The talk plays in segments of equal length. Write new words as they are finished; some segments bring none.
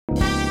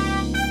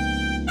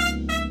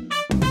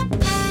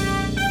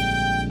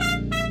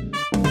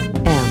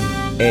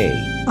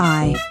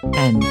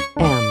M-A-I-N-M-E-N-U.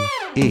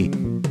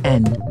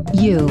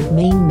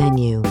 Main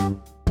menu.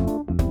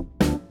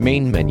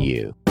 Main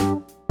menu.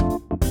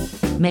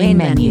 Main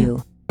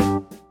menu.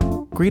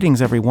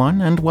 Greetings,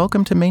 everyone, and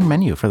welcome to Main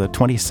Menu for the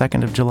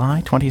 22nd of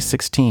July,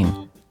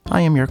 2016.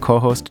 I am your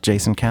co-host,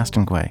 Jason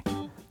Castonguay.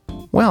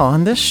 Well,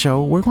 on this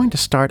show, we're going to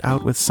start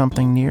out with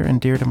something near and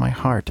dear to my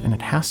heart, and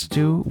it has to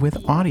do with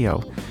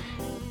audio.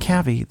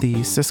 CAVI,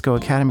 the Cisco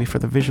Academy for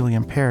the Visually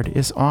Impaired,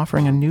 is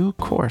offering a new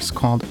course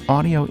called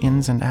Audio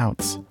Ins and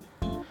Outs.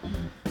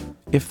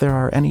 If there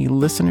are any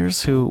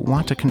listeners who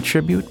want to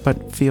contribute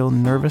but feel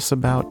nervous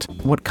about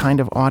what kind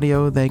of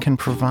audio they can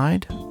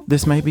provide,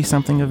 this may be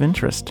something of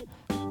interest.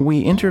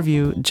 We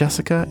interview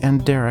Jessica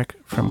and Derek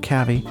from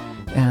CAVI,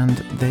 and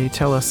they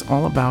tell us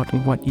all about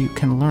what you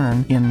can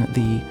learn in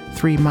the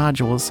 3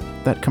 modules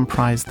that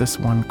comprise this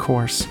one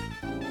course.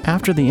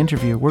 After the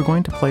interview, we're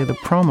going to play the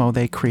promo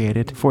they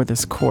created for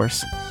this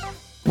course.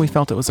 We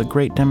felt it was a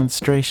great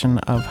demonstration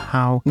of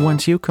how,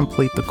 once you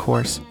complete the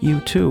course,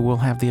 you too will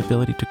have the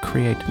ability to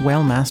create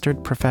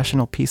well-mastered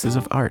professional pieces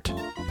of art.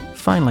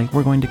 Finally,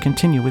 we're going to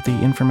continue with the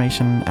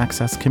Information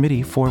Access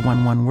Committee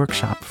 411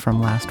 workshop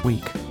from last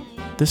week.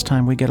 This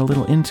time we get a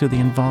little into the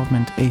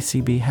involvement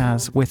ACB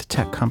has with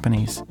tech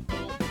companies.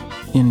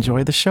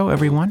 Enjoy the show,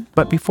 everyone,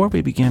 but before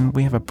we begin,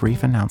 we have a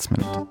brief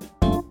announcement.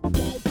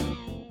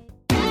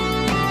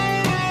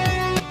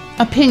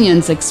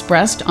 Opinions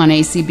expressed on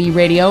ACB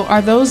Radio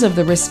are those of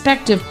the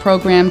respective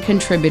program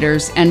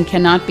contributors and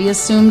cannot be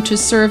assumed to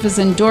serve as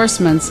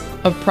endorsements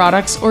of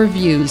products or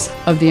views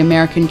of the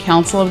American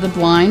Council of the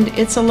Blind,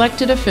 its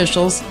elected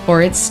officials,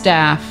 or its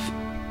staff.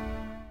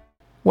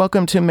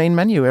 Welcome to Main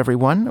Menu,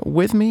 everyone.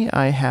 With me,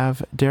 I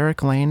have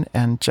Derek Lane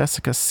and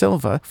Jessica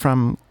Silva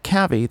from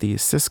CAVI, the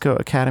Cisco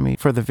Academy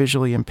for the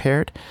Visually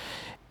Impaired.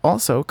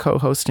 Also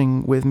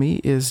co-hosting with me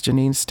is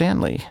Janine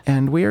Stanley,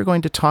 and we are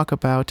going to talk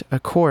about a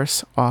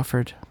course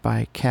offered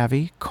by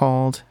CAVI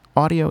called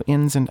Audio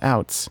Ins and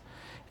Outs.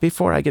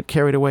 Before I get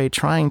carried away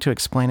trying to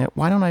explain it,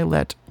 why don't I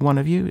let one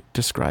of you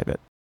describe it?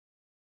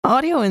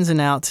 Audio Ins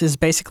and Outs is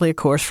basically a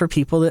course for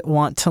people that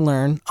want to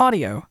learn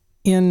audio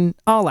in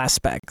all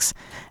aspects.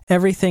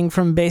 Everything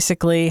from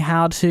basically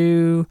how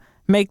to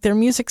make their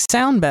music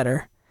sound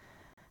better,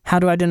 how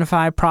to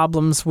identify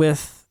problems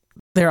with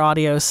their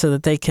audio so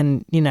that they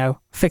can,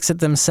 fix it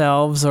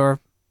themselves or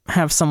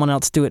have someone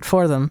else do it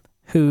for them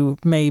who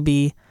may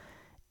be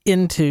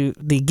into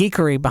the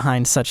geekery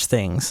behind such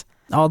things,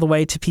 all the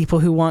way to people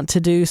who want to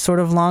do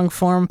sort of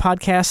long-form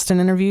podcasts and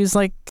interviews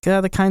like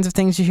the kinds of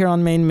things you hear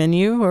on Main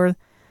Menu, or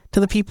to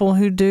the people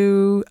who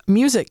do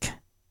music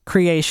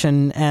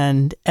creation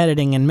and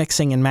editing and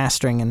mixing and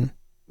mastering and,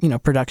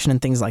 production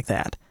and things like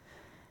that.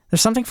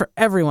 There's something for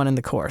everyone in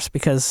the course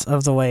because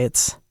of the way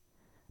it's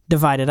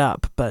divided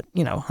up, but,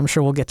 I'm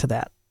sure we'll get to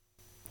that.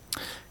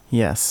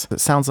 Yes, it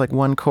sounds like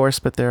one course,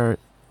 but there are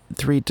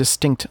 3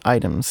 distinct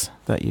items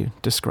that you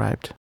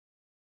described.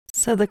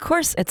 So the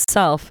course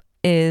itself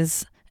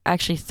is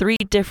actually 3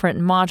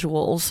 different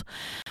modules.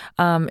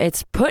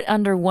 It's put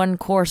under one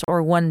course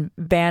or one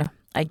band,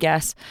 I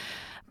guess,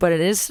 but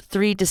it is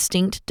 3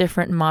 distinct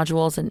different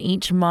modules, and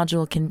each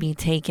module can be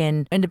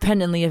taken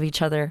independently of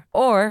each other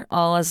or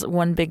all as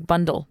one big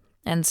bundle.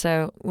 And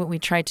so what we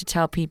try to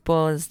tell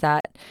people is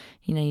that,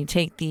 you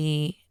take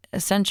the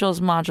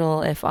Essentials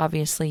module if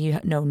obviously you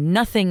know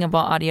nothing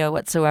about audio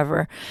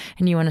whatsoever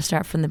and you want to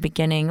start from the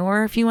beginning,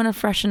 or if you want to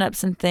freshen up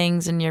some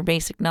things in your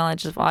basic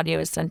knowledge of audio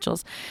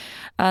essentials.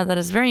 That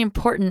is very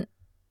important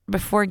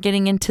before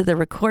getting into the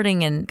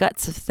recording and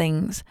guts of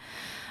things.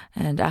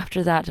 And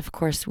after that, of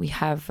course, we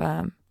have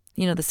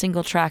the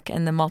single track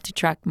and the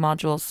multi-track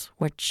modules,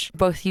 which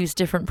both use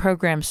different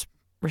programs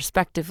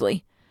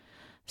respectively.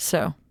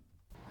 So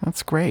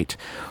that's great.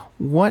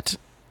 What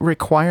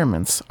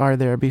requirements are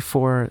there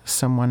before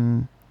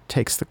someone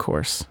takes the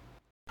course?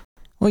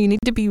 Well, you need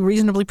to be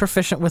reasonably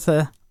proficient with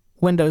a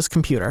Windows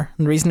computer.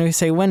 And the reason we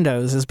say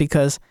Windows is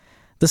because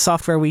the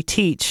software we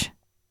teach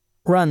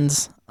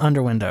runs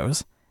under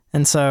Windows.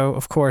 And so,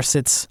 of course,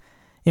 it's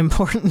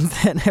important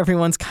that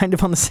everyone's kind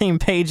of on the same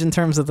page in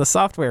terms of the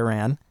software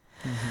ran.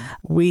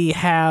 Mm-hmm. We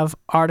have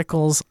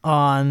articles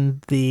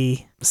on the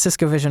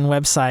Cisco Vision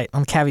website,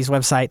 on CAVI's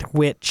website,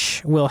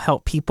 which will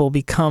help people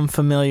become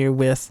familiar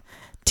with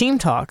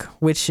TeamTalk,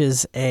 which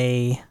is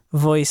a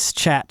voice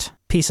chat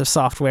piece of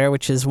software,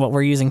 which is what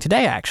we're using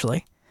today,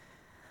 actually.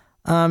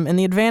 And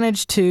the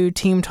advantage to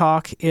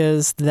TeamTalk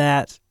is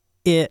that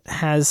it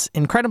has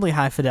incredibly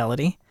high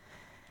fidelity,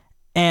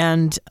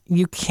 and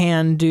you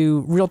can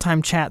do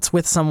real-time chats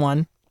with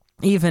someone,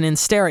 even in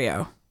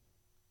stereo,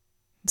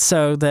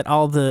 so that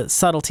all the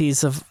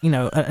subtleties of,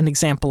 an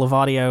example of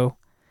audio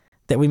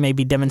that we may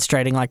be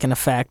demonstrating, like an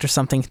effect or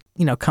something,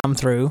 come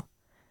through.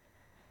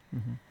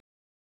 Mm-hmm.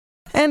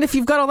 And if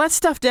you've got all that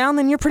stuff down,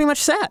 then you're pretty much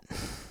set.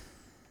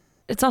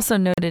 It's also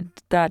noted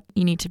that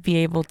you need to be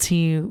able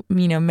to,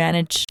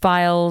 manage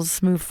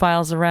files, move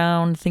files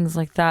around, things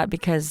like that,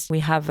 because we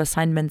have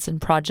assignments and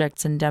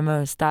projects and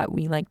demos that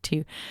we like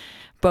to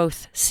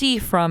both see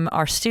from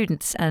our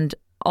students and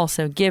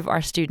also give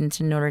our students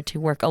in order to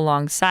work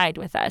alongside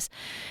with us.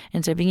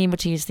 And so being able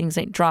to use things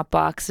like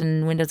Dropbox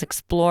and Windows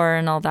Explorer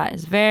and all that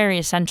is very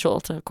essential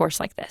to a course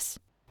like this.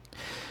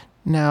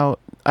 Now,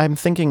 I'm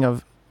thinking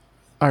of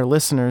our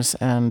listeners,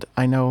 and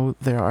I know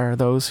there are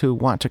those who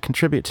want to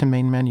contribute to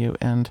Main Menu,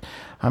 and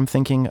I'm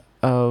thinking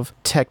of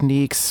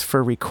techniques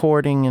for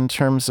recording in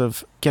terms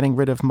of getting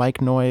rid of mic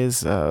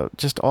noise,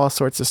 just all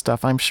sorts of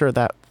stuff. I'm sure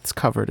that's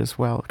covered as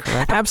well,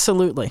 correct?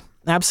 Absolutely.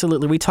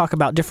 Absolutely. We talk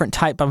about different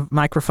type of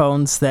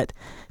microphones that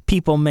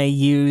people may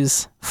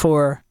use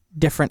for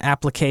different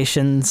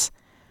applications.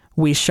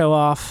 We show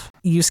off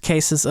use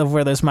cases of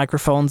where those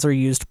microphones are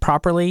used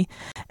properly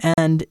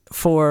and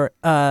for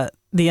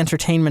the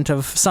entertainment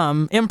of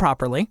some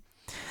improperly.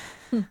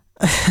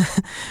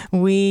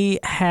 We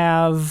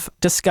have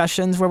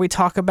discussions where we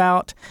talk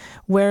about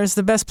where's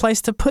the best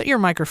place to put your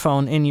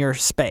microphone in your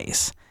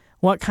space.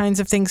 What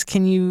kinds of things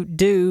can you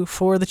do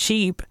for the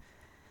cheap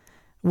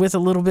with a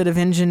little bit of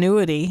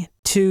ingenuity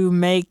to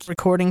make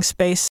recording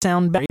space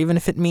sound better, even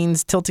if it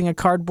means tilting a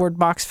cardboard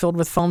box filled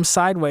with foam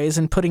sideways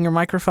and putting your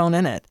microphone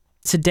in it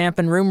to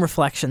dampen room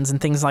reflections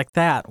and things like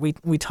that.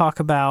 We talk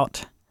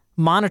about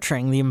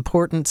monitoring, the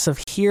importance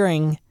of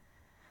hearing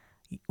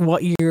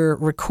what you're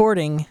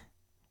recording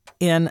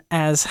in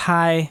as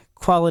high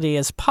quality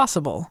as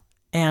possible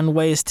and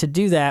ways to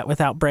do that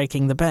without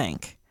breaking the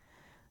bank.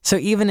 So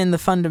even in the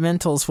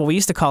fundamentals, well, we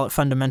used to call it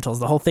fundamentals.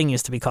 The whole thing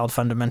used to be called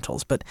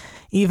fundamentals. But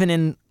even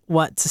in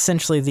what's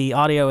essentially the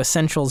audio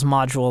essentials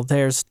module,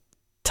 there's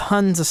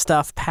tons of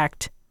stuff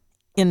packed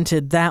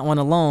into that one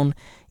alone,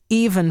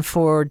 even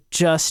for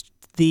just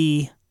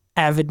the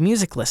avid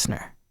music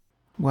listener.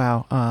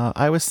 Wow.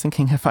 I was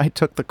thinking if I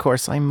took the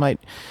course, I might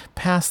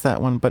pass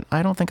that one, but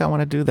I don't think I want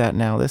to do that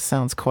now. This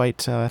sounds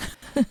quite,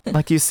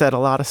 like you said, a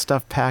lot of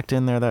stuff packed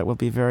in there that will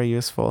be very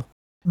useful.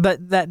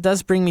 But that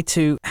does bring me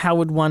to how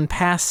would one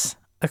pass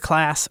a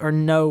class or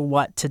know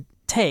what to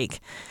take?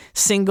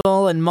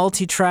 Single and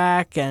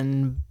multi-track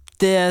and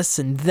this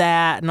and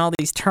that and all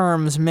these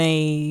terms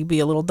may be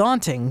a little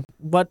daunting.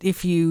 What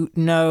if you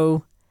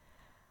know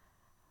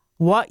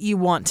what you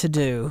want to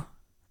do,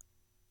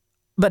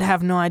 but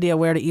have no idea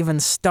where to even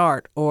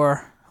start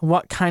or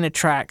what kind of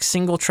track?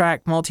 Single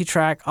track,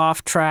 multi-track,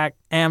 off track,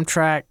 am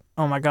track.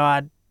 Oh my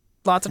God,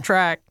 lots of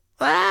track.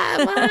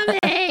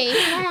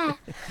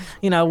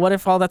 You know, what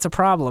if all that's a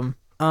problem?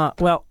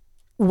 Well,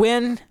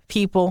 when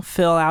people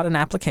fill out an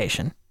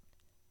application,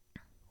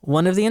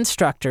 one of the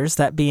instructors,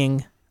 that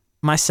being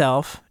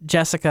myself,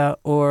 Jessica,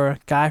 or a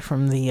guy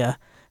from the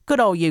good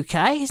old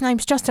UK, his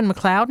name's Justin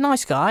McLeod,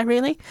 nice guy,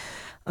 really.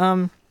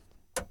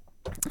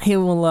 He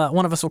will.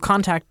 One of us will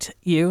contact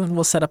you, and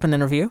we'll set up an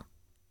interview.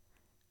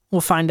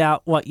 We'll find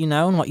out what you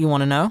know and what you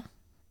want to know,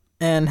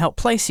 and help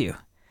place you.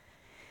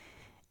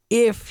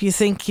 If you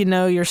think you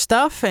know your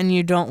stuff and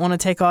you don't want to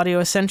take audio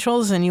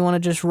essentials and you want to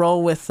just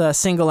roll with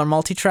single or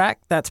multi-track,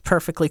 that's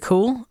perfectly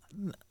cool.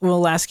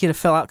 We'll ask you to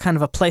fill out kind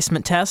of a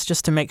placement test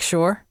just to make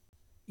sure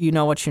you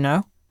know what you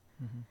know.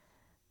 Mm-hmm.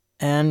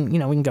 And, we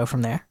can go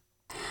from there.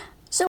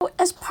 So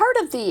as part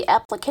of the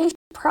application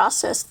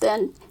process,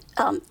 then,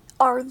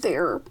 are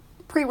there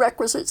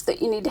prerequisites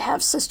that you need to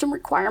have, system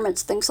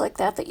requirements, things like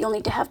that you'll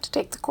need to have to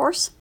take the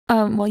course?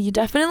 Well, you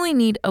definitely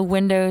need a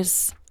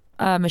Windows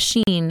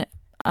machine,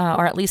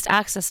 or at least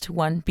access to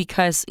one,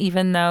 because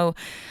even though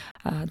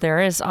there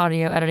is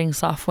audio editing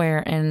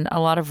software and a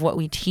lot of what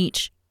we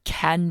teach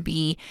can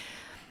be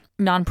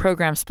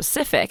non-program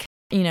specific,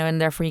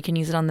 and therefore you can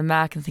use it on the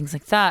Mac and things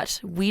like that,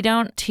 we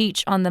don't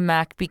teach on the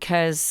Mac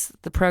because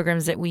the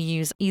programs that we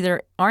use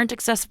either aren't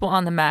accessible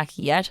on the Mac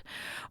yet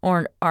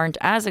or aren't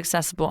as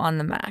accessible on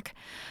the Mac.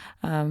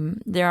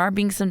 There are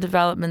being some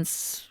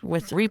developments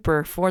with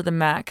Reaper for the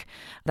Mac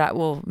that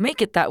will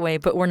make it that way,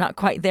 but we're not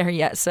quite there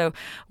yet. So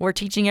we're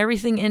teaching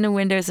everything in a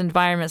Windows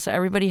environment. So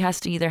everybody has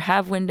to either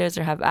have Windows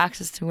or have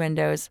access to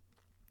Windows.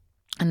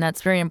 And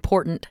that's very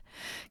important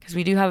because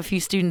we do have a few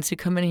students who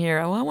come in here,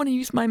 I want to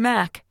use my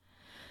Mac.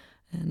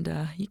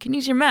 And you can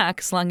use your Mac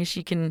as long as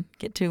you can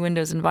get to a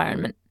Windows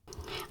environment.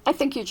 I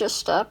think you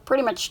just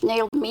pretty much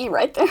nailed me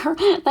right there.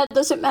 That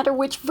doesn't matter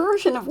which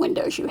version of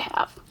Windows you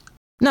have.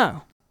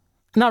 No.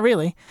 Not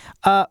really.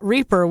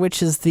 Reaper,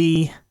 which is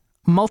the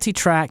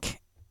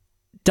multi-track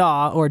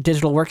DAW or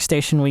digital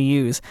workstation we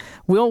use,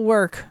 will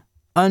work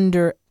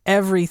under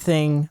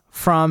everything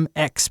from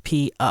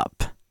XP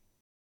up.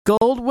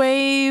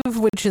 Goldwave,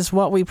 which is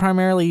what we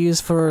primarily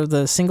use for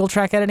the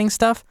single-track editing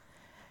stuff,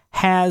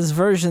 has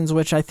versions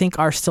which I think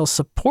are still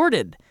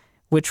supported,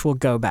 which will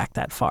go back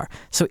that far.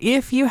 So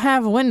if you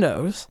have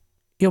Windows,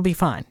 you'll be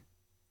fine.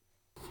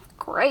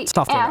 Great.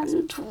 Software-wise.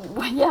 And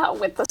yeah,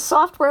 with the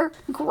software,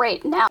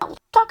 great. Now,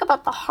 talk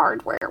about the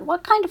hardware.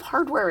 What kind of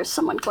hardware is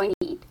someone going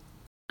to need?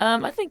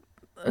 I think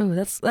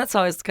that's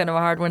always kind of a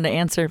hard one to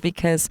answer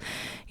because,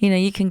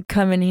 you can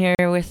come in here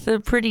with a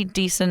pretty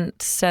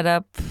decent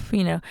setup.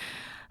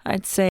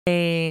 I'd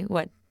say,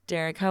 what,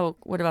 Derek?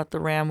 What about the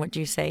RAM? What'd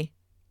you say?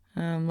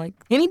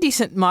 Any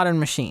decent modern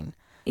machine.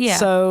 Yeah.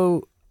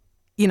 So,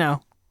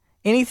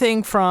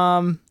 anything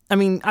from,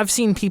 I've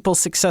seen people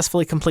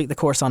successfully complete the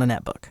course on a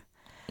netbook.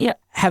 Yeah.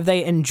 Have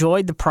they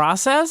enjoyed the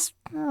process?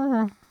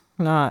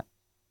 Not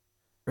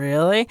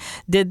really.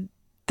 Did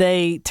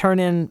they turn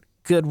in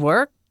good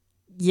work?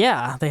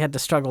 Yeah, they had to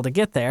struggle to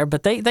get there,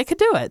 but they could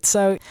do it.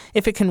 So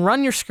if it can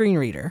run your screen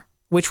reader,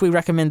 which we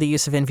recommend the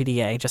use of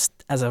NVDA, just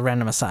as a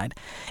random aside,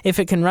 if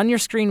it can run your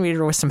screen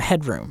reader with some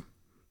headroom,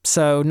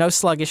 so no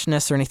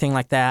sluggishness or anything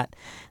like that,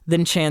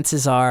 then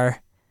chances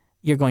are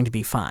you're going to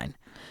be fine.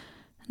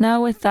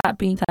 Now, with that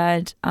being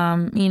said,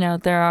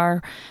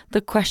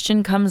 the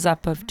question comes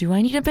up of, do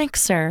I need a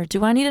mixer?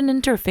 Do I need an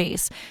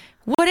interface?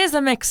 What is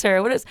a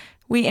mixer?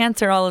 We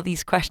answer all of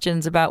these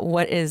questions about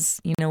what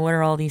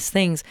are all these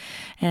things.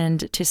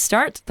 And to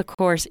start the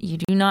course, you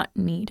do not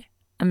need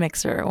a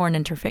mixer or an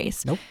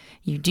interface. Nope.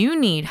 You do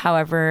need,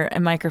 however, a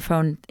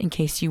microphone in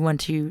case you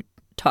want to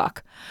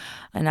talk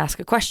and ask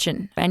a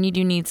question. And you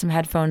do need some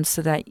headphones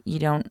so that you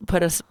don't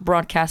put us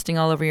broadcasting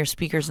all over your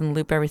speakers and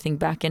loop everything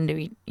back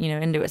into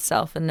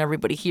itself and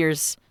everybody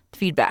hears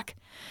feedback.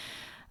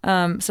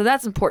 So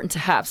that's important to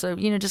have. So,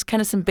 just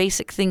kind of some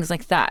basic things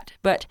like that.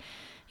 But,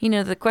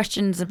 the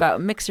questions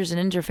about mixers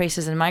and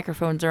interfaces and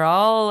microphones are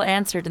all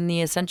answered in the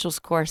Essentials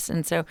course.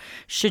 And so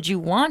should you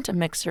want a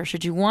mixer?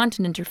 Should you want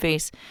an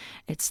interface?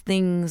 It's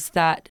things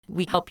that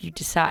we help you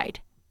decide.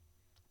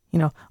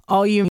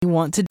 All you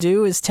want to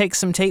do is take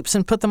some tapes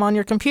and put them on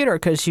your computer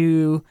because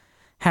you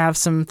have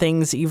some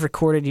things that you've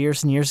recorded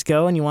years and years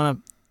ago and you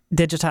want to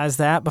digitize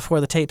that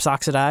before the tapes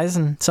oxidize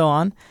and so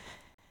on.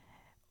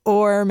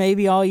 Or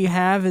maybe all you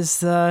have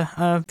is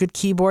a good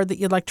keyboard that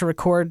you'd like to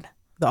record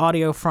the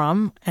audio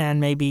from and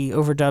maybe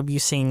overdub you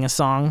singing a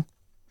song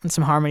and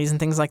some harmonies and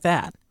things like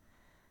that.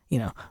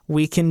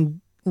 We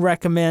can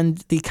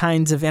recommend the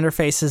kinds of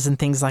interfaces and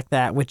things like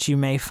that which you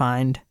may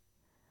find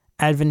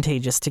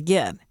advantageous to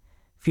get.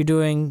 If you're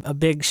doing a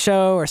big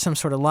show or some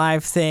sort of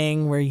live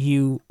thing where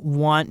you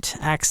want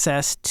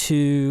access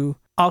to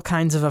all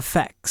kinds of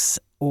effects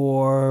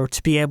or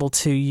to be able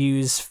to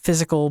use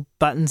physical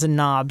buttons and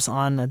knobs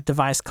on a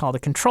device called a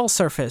control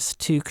surface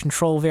to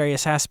control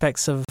various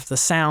aspects of the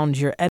sound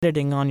you're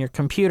editing on your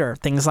computer,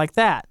 things like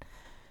that,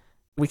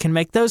 we can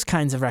make those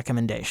kinds of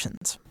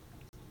recommendations.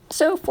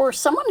 So for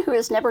someone who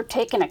has never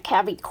taken a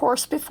CAVI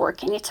course before,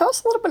 can you tell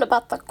us a little bit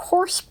about the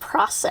course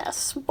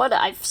process? What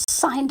I've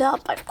signed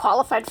up, I've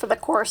qualified for the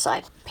course,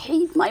 I've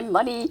paid my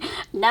money,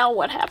 now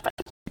what happens?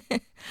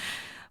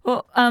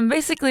 Well,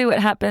 basically what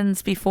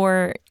happens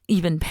before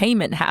even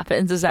payment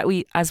happens is that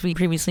as we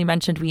previously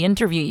mentioned, we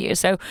interview you.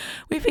 So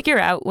we figure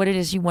out what it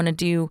is you want to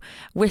do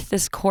with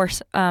this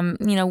course,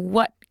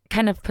 what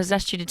kind of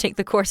possessed you to take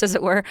the course, as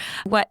it were,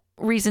 what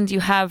reasons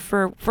you have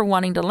for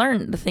wanting to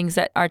learn the things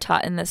that are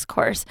taught in this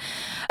course.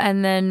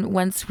 And then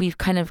once we've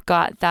kind of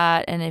got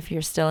that, and if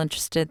you're still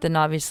interested, then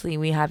obviously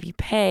we have you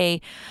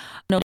pay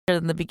no later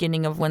than the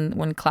beginning of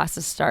when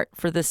classes start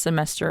for this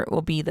semester. It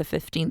will be the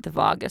 15th of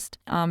August,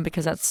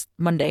 because that's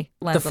Monday.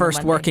 The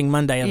first working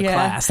Monday of the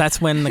class.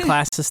 That's when the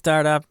classes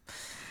start up.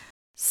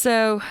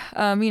 So,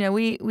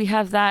 we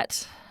have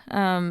that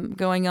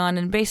going on,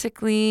 and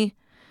basically,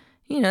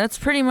 that's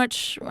pretty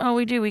much all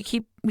we do. We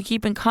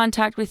keep in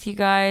contact with you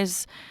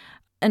guys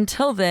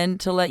until then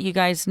to let you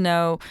guys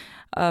know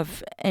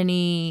of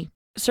any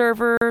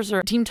servers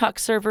or Team Talk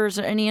servers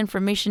or any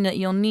information that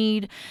you'll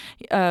need.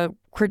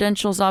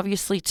 Credentials,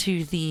 obviously,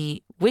 to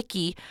the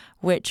wiki,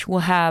 which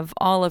will have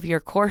all of your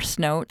course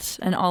notes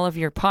and all of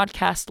your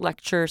podcast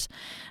lectures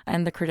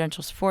and the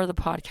credentials for the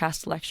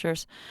podcast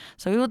lectures.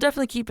 So we will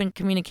definitely keep in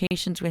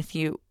communications with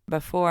you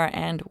before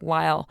and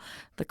while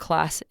the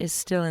class is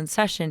still in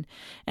session.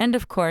 And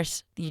of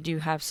course, you do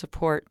have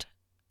support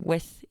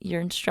with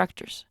your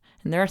instructors.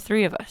 And there are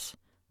 3 of us.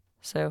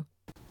 So.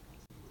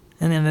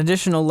 And an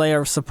additional layer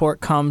of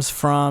support comes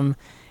from,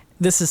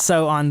 this is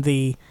so on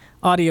the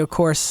audio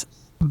course,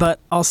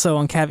 but also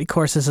on CAVI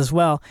courses as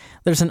well.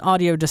 There's an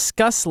audio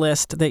discuss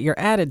list that you're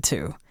added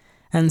to.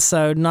 And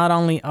so not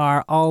only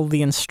are all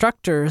the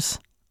instructors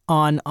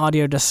on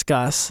audio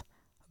discuss,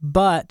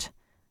 but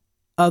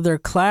other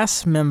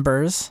class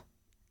members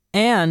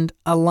and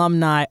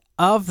alumni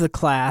of the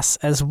class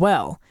as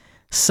well.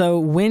 So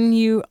when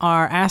you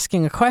are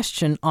asking a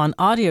question on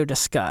audio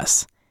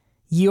discuss,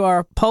 you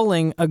are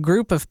polling a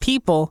group of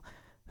people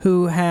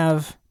who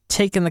have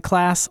taken the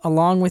class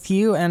along with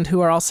you and who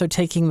are also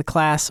taking the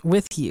class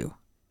with you.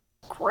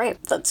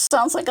 Great. That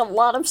sounds like a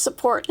lot of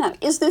support. Now,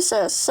 is this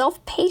a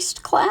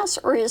self-paced class,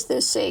 or is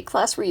this a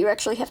class where you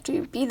actually have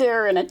to be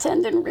there and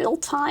attend in real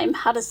time?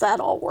 How does that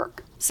all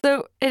work?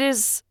 So it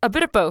is a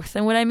bit of both.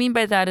 And what I mean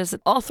by that is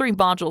that all 3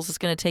 modules is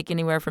going to take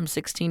anywhere from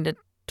 16 to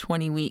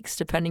 20 weeks,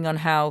 depending on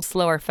how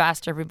slow or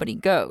fast everybody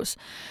goes.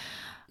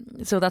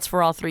 So that's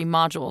for all 3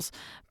 modules.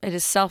 It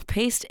is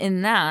self-paced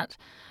in that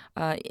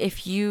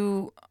if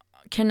you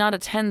cannot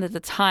attend at the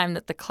time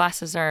that the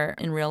classes are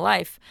in real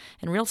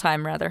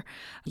time,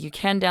 you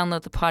can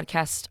download the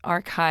podcast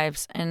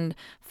archives and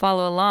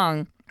follow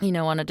along,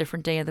 on a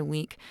different day of the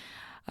week.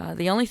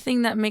 The only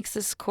thing that makes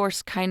this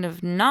course kind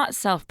of not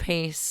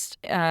self-paced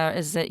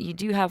is that you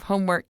do have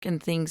homework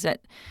and things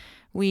that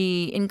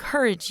we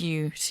encourage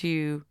you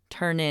to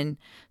turn in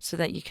so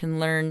that you can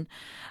learn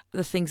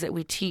the things that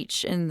we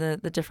teach in the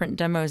different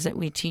demos that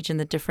we teach in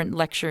the different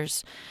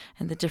lectures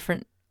and the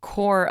different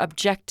core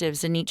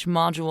objectives in each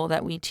module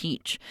that we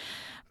teach.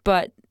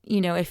 But,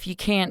 if you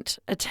can't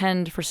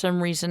attend for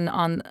some reason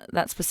on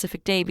that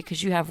specific day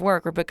because you have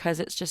work or because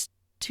it's just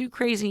too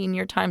crazy in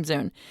your time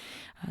zone,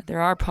 there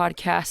are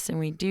podcasts, and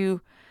we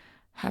do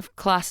have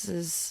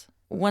classes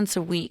once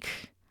a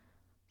week.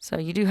 So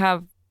you do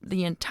have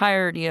the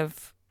entirety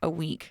of a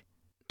week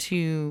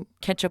to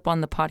catch up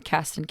on the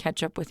podcast and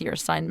catch up with your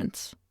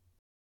assignments.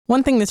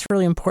 One thing that's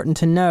really important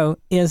to know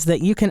is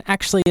that you can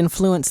actually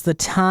influence the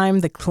time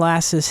the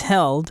class is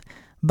held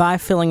by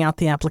filling out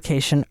the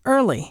application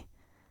early.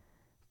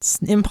 It's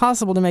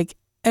impossible to make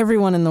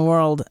everyone in the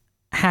world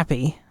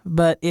happy,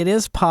 but it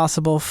is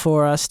possible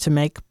for us to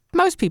make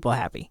most people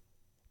happy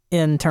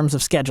in terms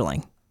of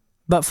scheduling.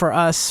 But for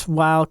us,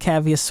 while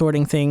Cavi is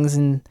sorting things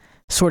and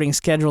sorting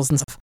schedules and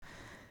stuff,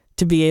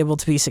 to be able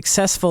to be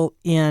successful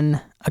in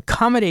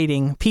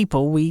accommodating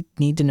people, we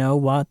need to know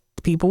what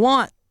people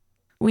want.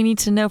 We need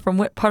to know from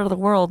what part of the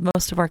world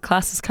most of our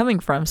class is coming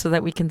from so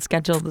that we can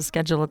schedule the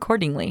schedule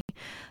accordingly.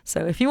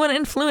 So if you want to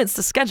influence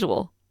the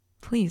schedule,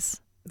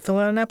 please fill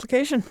out an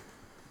application.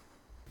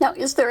 Now,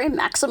 is there a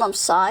maximum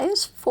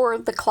size for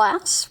the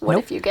class? What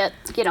Nope. if you get,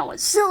 a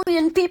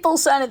zillion people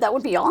signed? That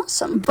would be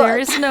awesome. There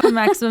is no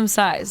maximum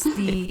size.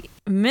 The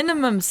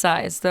minimum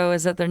size, though,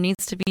 is that there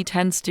needs to be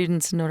 10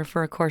 students in order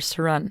for a course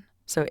to run.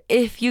 So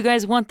if you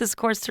guys want this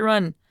course to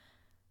run,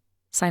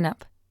 sign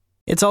up.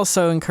 It's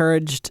also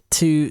encouraged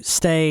to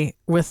stay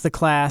with the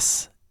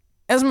class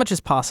as much as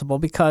possible,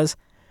 because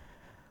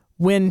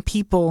when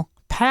people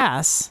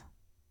pass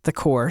the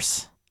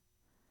course,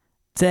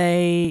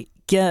 they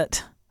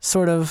get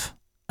sort of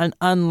an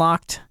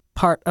unlocked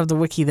part of the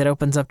wiki that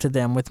opens up to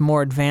them with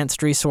more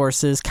advanced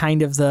resources,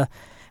 kind of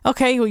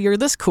okay, well, you're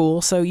this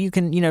cool, so you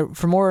can,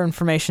 for more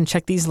information,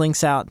 check these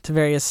links out to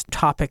various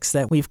topics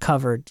that we've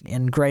covered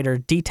in greater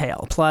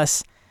detail.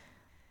 Plus,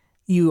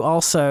 you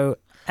also,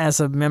 as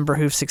a member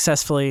who've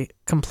successfully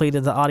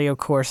completed the audio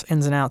course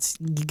ins and outs,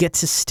 you get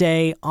to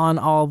stay on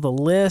all the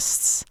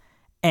lists,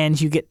 and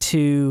you get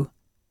to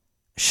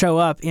show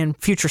up in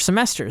future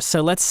semesters.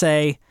 So let's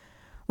say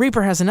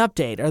Reaper has an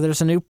update, or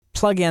there's a new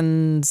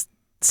plugins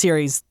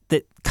series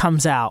that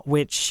comes out,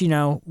 which,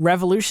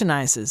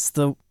 revolutionizes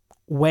the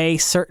way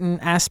certain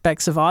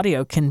aspects of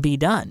audio can be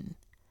done.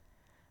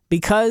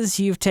 Because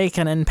you've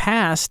taken and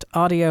passed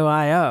Audio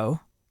I.O.,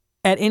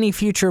 at any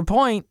future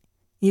point,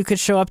 you could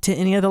show up to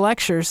any of the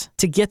lectures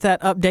to get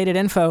that updated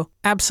info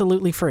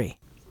absolutely free.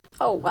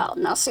 Oh, wow.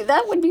 Now, see,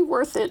 that would be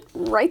worth it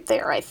right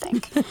there, I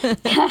think.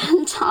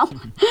 And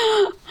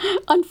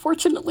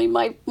unfortunately,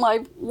 my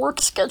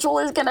work schedule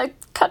is going to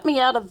cut me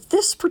out of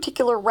this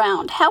particular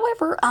round.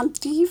 However,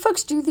 do you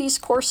folks do these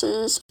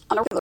courses on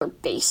a regular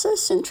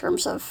basis in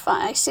terms of,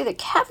 I see the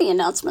Cavi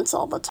announcements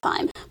all the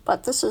time,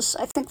 but this is,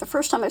 I think, the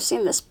first time I've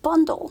seen this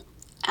bundle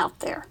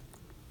out there.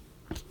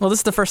 Well, this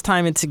is the first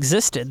time it's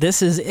existed.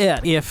 This is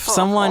it. If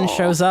someone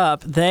shows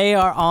up, they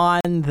are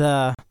on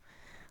the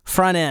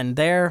front end.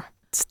 They're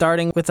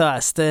starting with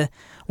us. The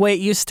way it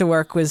used to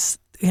work was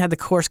we had the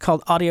course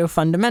called Audio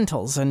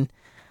Fundamentals, and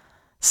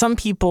some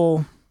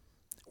people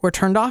were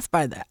turned off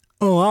by that.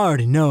 Oh, I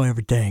already know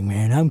everything,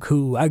 man. I'm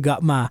cool. I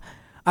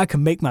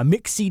can make my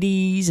mix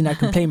CDs, and I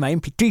can play my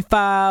MP3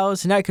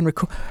 files, and I can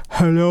record.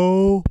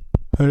 Hello,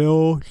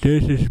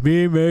 this is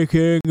me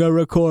making a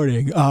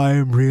recording.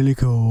 I'm really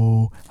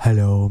cool.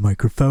 Hello,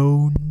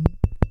 microphone.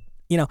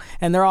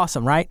 And they're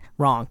awesome, right?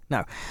 Wrong.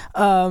 No.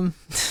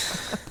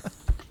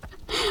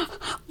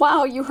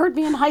 Wow, you heard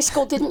me in high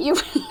school, didn't you?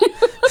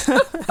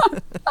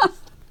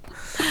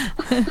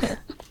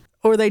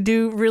 Or they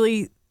do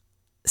really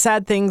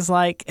sad things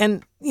like,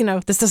 and,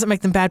 this doesn't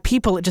make them bad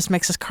people, it just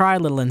makes us cry a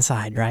little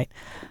inside, right?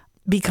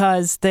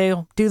 Because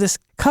they'll do this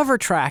cover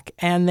track,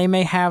 and they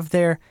may have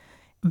their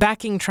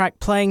backing track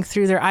playing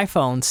through their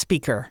iPhone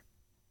speaker,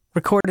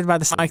 recorded by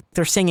the mic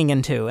they're singing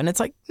into. And it's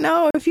like,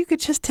 no, if you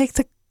could just take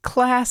the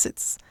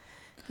class,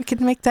 you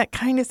could make that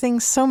kind of thing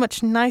so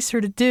much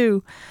nicer to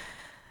do.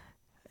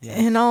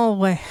 In all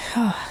way.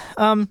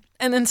 And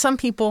then some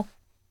people,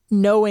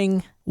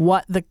 knowing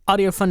what the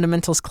Audio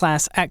Fundamentals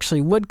class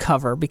actually would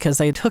cover because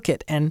they took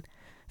it and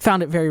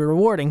found it very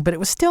rewarding, but it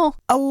was still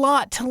a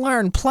lot to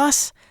learn.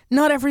 Plus,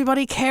 not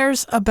everybody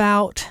cares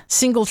about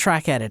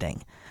single-track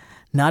editing.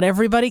 Not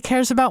everybody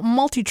cares about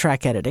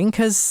multi-track editing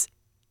because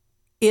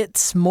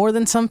it's more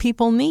than some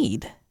people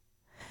need.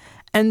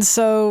 And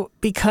so,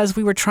 because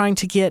we were trying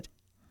to get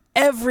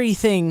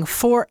everything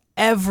for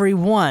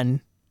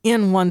everyone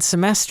in one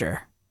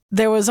semester,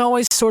 there was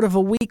always sort of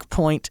a weak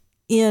point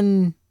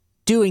in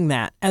doing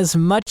that. As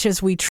much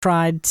as we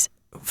tried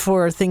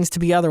for things to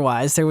be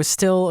otherwise, there was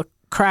still a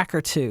crack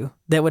or two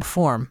that would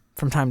form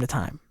from time to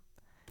time.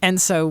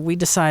 And so we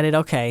decided,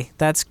 okay,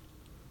 it's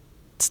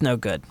no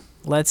good.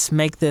 Let's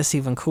make this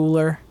even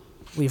cooler.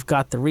 We've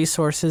got the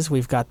resources,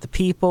 we've got the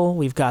people,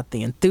 we've got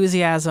the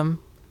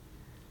enthusiasm.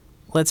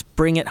 Let's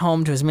bring it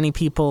home to as many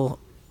people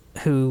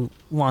who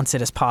wants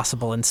it as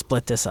possible and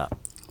split this up.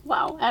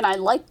 Wow, and I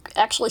like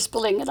actually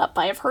splitting it up.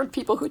 I have heard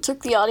people who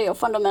took the Audio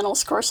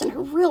Fundamentals course and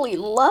who really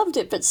loved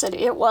it, but said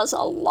it was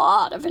a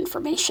lot of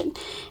information.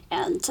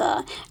 And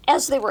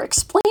as they were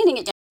explaining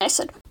it, I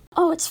said,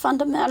 oh, it's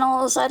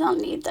fundamentals, I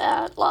don't need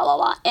that, la la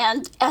la.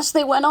 And as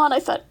they went on, I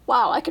thought,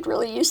 wow, I could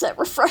really use that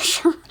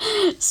refresher.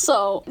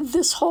 So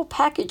this whole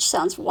package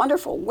sounds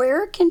wonderful.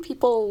 Where can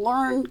people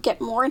learn,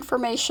 get more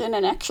information,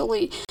 and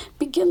actually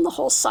begin the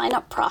whole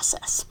sign-up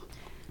process?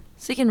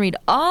 So you can read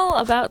all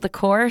about the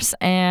course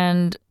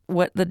and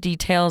what the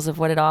details of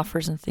what it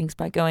offers and things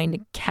by going to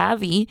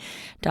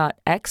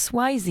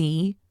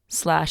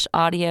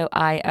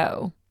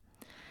kavi.xyz/audioio.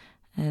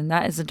 And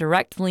that is a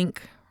direct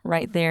link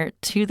right there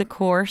to the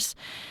course.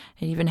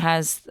 It even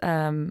has,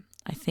 I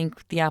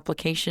think the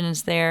application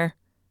is there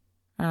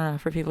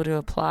for people to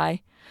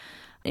apply.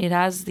 It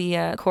has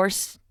the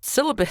course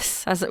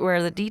syllabus, as it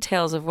were, the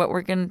details of what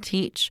we're going to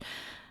teach,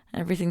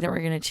 everything that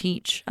we're going to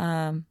teach.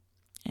 And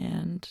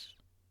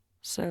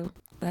so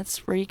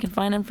that's where you can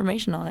find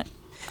information on it.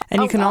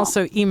 And you can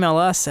also email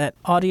us at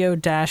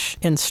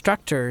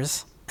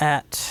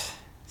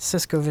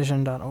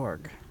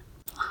audio-instructors@ciscovision.org.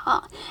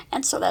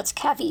 And so that's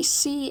Kavi,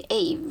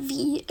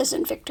 C-A-V as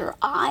in Victor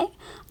I.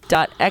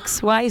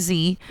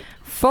 .xyz/audio-io.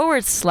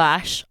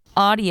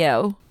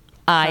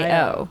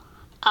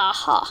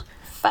 Aha.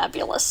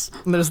 Fabulous.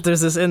 There's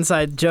this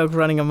inside joke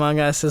running among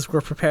us as we're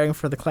preparing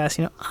for the class,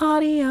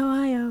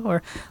 audio-io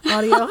or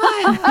audio-io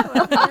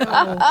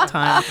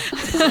time.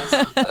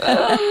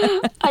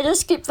 I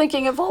just keep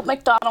thinking of old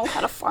MacDonald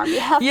had a farm. You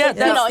have that's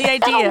the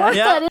idea. Work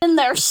that in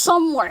there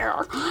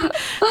somewhere.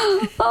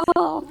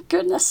 Oh,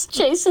 goodness.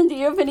 Jason, do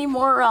you have any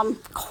more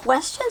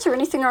questions or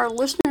anything our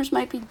listeners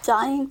might be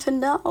dying to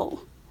know?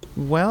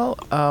 Well,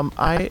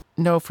 I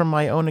know from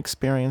my own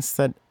experience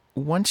that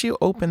once you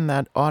open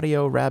that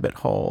audio rabbit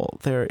hole,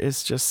 there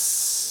is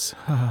just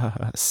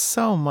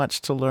so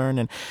much to learn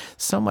and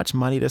so much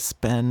money to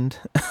spend.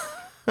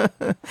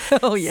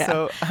 Oh,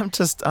 yeah.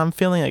 So I'm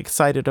feeling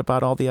excited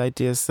about all the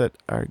ideas that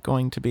are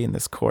going to be in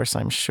this course,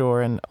 I'm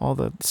sure, and all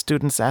the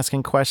students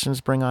asking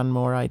questions bring on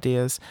more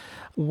ideas.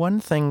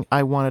 One thing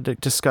I wanted to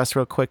discuss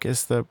real quick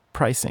is the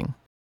pricing.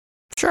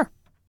 Sure.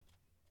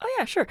 Oh,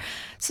 yeah, sure.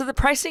 So the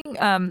pricing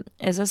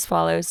is as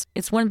follows.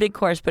 It's one big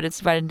course, but it's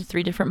divided into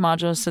 3 different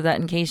modules so that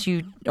in case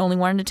you only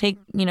wanted to take,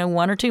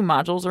 1 or 2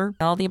 modules or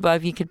all the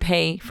above, you could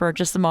pay for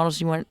just the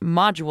modules you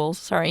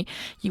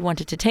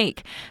wanted to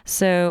take.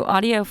 So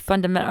Audio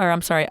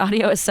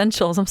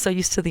Essentials, I'm so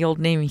used to the old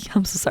naming,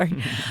 I'm so sorry.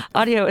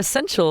 Audio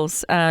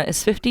Essentials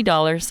is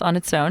 $50 on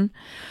its own.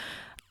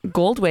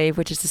 Gold Wave,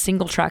 which is the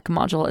single track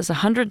module, is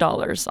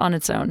 $100 on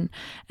its own.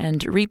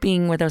 And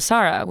Reaping with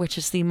Osara, which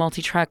is the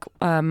multi-track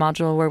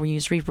module where we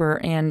use Reaper,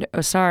 and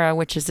Osara,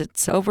 which is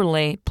its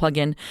overlay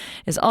plugin,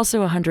 is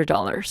also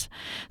 $100.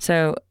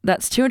 So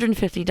that's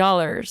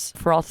 $250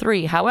 for all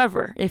 3.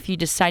 However, if you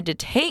decide to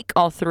take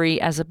all 3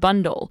 as a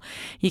bundle,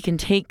 you can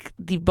take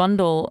the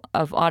bundle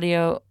of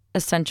Audio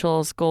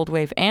Essentials, Gold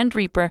Wave, and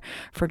Reaper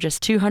for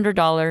just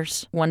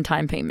 $200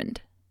 one-time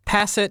payment.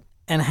 Pass it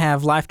and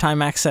have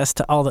lifetime access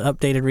to all the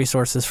updated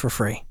resources for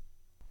free.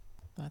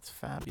 That's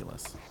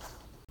fabulous.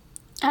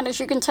 And as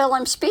you can tell,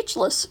 I'm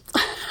speechless.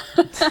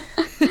 That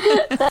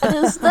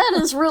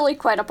is really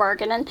quite a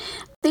bargain. And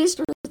these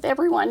days, with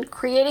everyone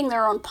creating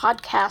their own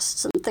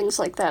podcasts and things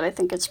like that, I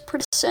think it's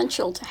pretty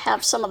essential to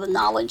have some of the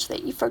knowledge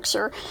that you folks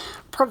are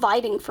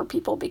providing for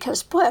people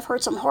because, boy, I've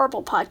heard some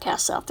horrible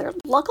podcasts out there.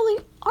 Luckily,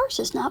 ours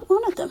is not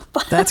one of them.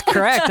 That's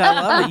correct.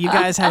 I love it. You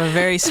guys have a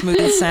very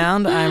smooth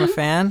sound. I'm a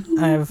fan.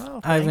 I've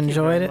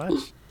enjoyed it.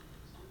 Much.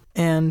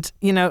 And,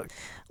 I'm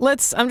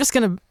just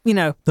going to,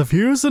 the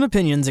views and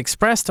opinions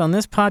expressed on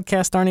this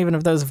podcast aren't even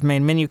of those of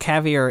Main Menu,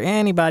 Kavi, or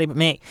anybody but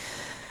me.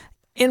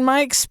 In my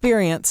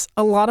experience,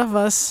 a lot of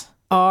us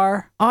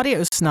are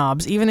audio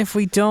snobs. Even if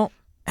we don't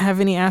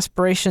have any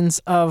aspirations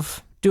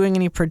of doing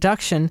any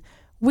production,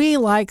 we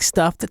like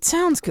stuff that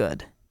sounds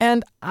good.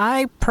 And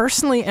I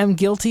personally am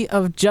guilty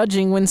of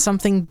judging when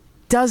something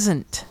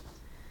doesn't.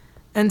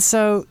 And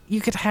so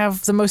you could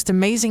have the most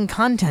amazing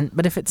content,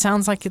 but if it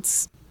sounds like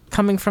it's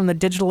coming from the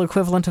digital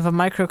equivalent of a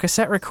micro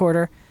cassette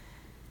recorder,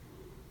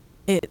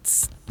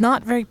 it's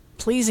not very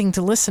pleasing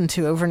to listen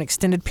to over an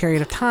extended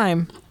period of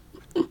time.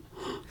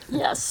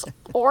 Yes,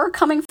 or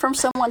coming from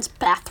someone's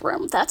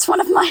bathroom. That's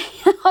one of my...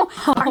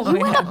 Are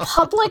you in a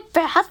public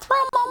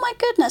bathroom? Oh, my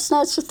goodness.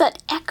 No, it's just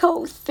that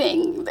echo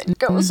thing that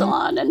goes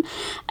on. And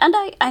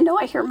I know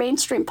I hear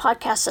mainstream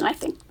podcasts, and I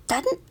think,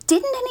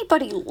 didn't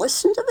anybody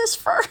listen to this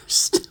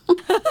first?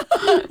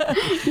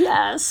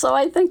 Yeah, so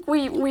I think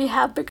we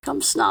have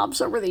become snobs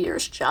over the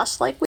years,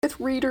 just like with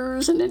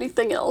readers and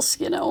anything else,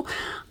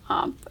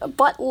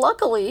 But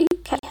luckily,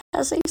 Kavi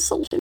has a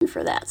solution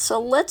for that.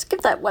 So let's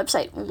give that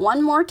website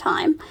one more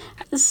time.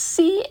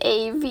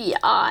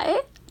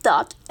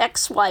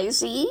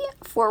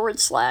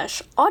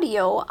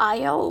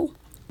 kavi.xyz/audio-io.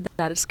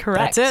 That is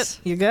correct. That's it.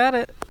 You got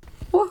it.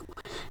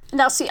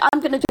 Now, see, I'm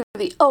going to do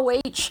the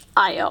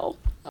OHIO.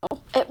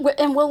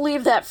 And we'll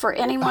leave that for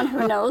anyone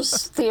who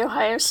knows the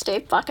Ohio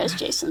State Buckeyes.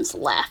 Jason's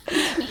laughing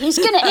at me. He's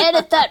going to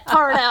edit that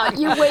part out.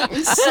 You wait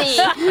and see.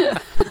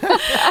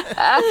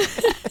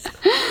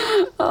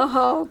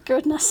 Oh,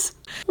 goodness.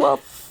 Well,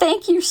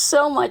 thank you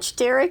so much,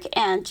 Derek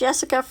and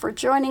Jessica, for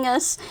joining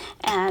us.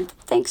 And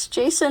thanks,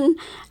 Jason,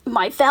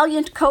 my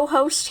valiant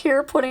co-host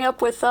here, putting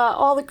up with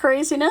all the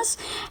craziness.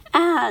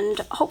 And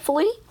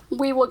hopefully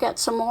we will get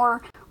some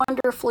more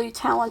wonderfully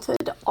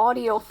talented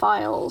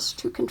audiophiles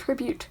to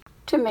contribute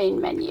to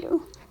Main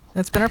Menu.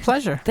 It's been our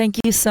pleasure. Thank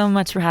you so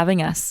much for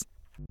having us.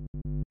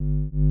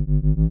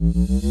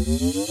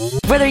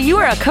 Whether you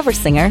are a cover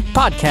singer,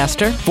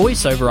 Podcaster,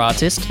 voiceover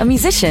artist, a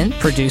musician,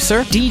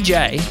 producer,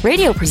 DJ,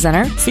 radio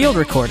presenter, field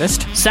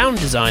recordist, sound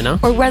designer,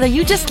 or whether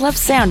you just love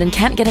sound and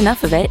can't get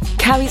enough of it,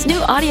 Cowie's new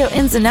Audio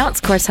Ins and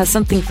Outs course has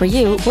something for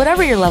you,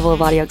 whatever your level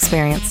of audio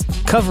experience.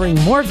 covering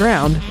more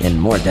ground In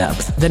more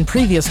depth. than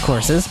previous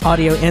courses.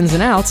 Audio Ins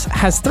and Outs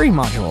has 3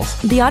 modules.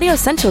 The Audio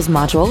Essentials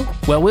module,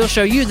 where we'll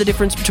show you the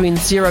difference between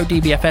 0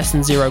 dBFS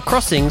and 0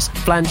 crossings,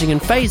 flanging and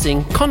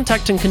phasing,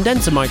 contact and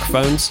condenser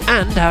microphones,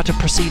 and how to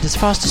proceed as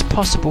fast as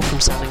possible from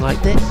sounding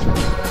like this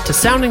to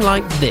sounding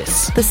like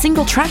this. the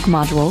Single Track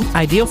module,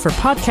 Ideal for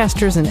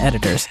podcasters and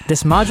editors.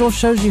 This module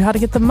shows you how to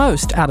get the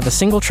most out of a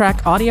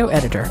single-track audio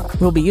editor.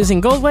 We'll be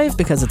using Goldwave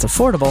because it's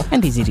affordable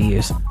and easy to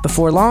use.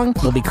 Before long,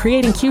 we'll be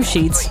creating cue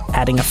sheets,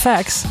 adding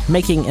effects,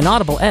 making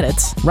inaudible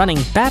edits,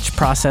 running batch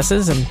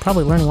processes and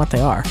probably learning what they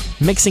are,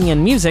 mixing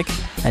in music,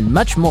 and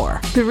much more.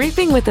 the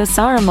Reaping with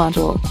Osara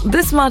module.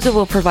 This module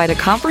will provide a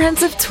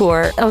comprehensive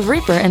tour of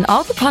Reaper and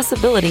all the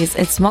possibilities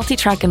its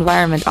multi-track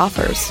environment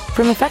offers.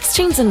 From effects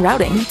chains and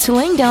routing to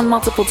laying down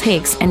multiple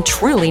takes and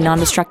truly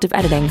non-destructive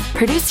editing.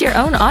 Produce your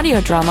own audio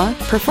drama,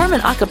 perform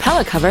an a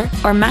cappella cover,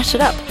 or mash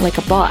it up like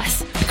a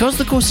boss. Because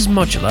the course is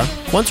modular,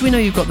 once we know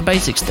you've got the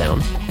basics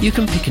down, you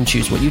can pick and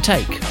choose what you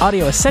take.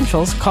 Audio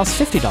Essentials costs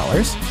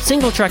 $50.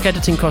 Single track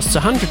editing costs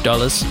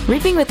 $100.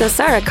 Reaping with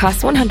Osara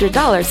costs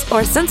 $100,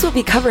 or since we'll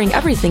be covering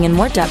everything in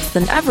more depth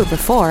than ever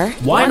before,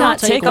 Why not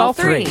take all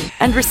 3?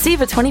 and receive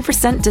a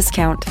 20%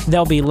 discount.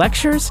 There'll be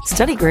lectures,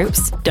 Study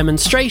groups,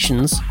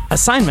 Demonstrations,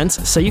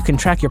 assignments so you can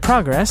track your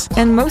progress,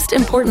 and most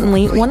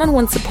importantly,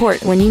 one-on-one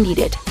support when you need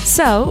it.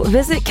 So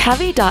visit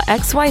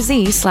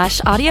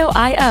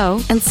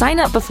cavi.xyz/audioio and sign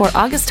up before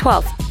August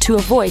 12th to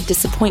avoid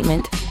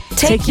disappointment.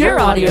 Take your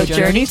audio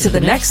journey to the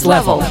next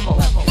level.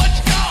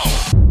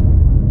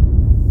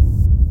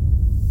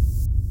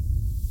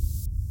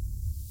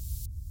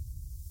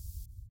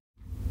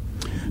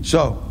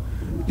 So,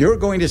 you're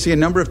going to see a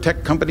number of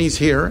tech companies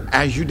here,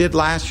 as you did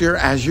last year,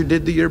 as you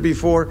did the year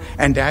before,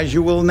 and as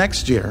you will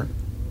next year,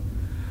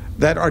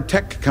 that are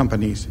tech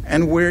companies.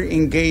 And we're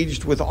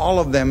engaged with all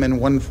of them in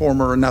one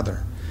form or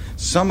another.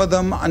 Some of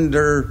them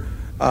under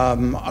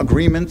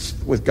agreements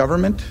with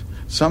government,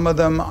 some of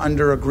them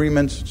under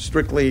agreements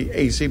strictly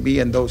ACB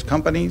and those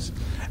companies,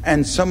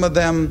 and some of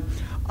them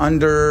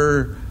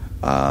under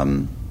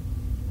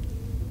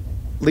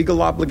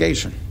legal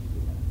obligation.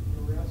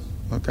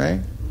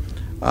 Okay?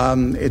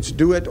 It's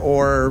do it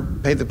or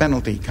pay the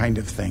penalty kind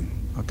of thing,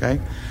 okay?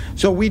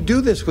 So we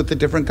do this with the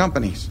different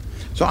companies.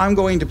 So I'm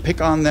going to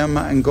pick on them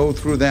and go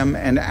through them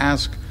and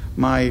ask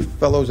my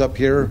fellows up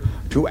here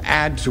to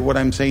add to what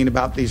I'm saying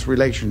about these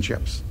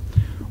relationships.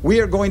 We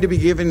are going to be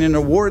giving an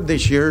award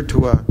this year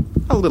to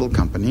a little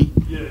company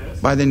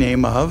by the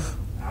name of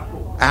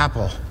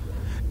Apple.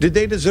 Did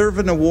they deserve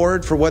an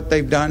award for what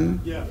they've done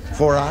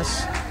for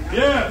us?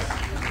 Yes.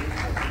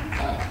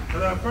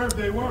 But at first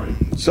they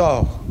weren't.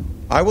 So,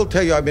 I will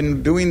tell you, I've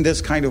been doing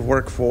this kind of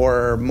work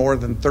for more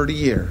than 30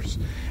 years.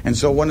 And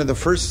so one of the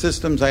first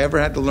systems I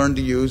ever had to learn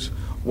to use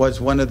was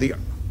one of the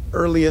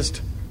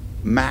earliest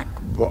Mac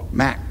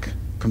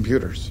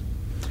computers.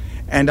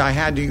 And I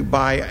had to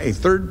buy a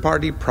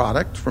third-party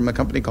product from a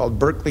company called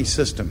Berkeley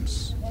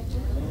Systems.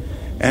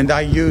 And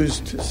I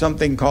used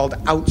something called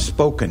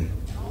Outspoken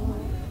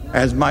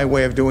as my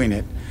way of doing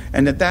it.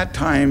 And at that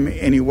time,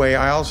 anyway,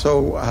 I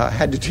also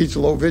had to teach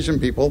low vision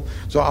people,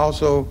 so I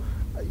also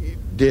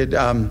did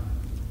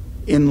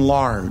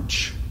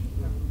Enlarge.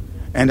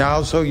 And I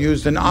also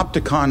used an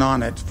Opticon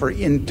on it for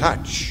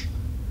InTouch.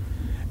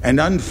 And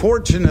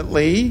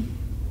unfortunately,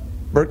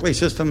 Berkeley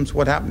Systems,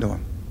 what happened to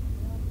them?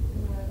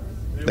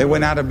 They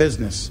went out of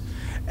business.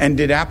 And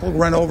did Apple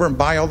run over and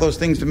buy all those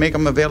things to make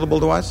them available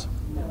to us?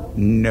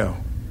 No.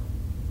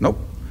 Nope.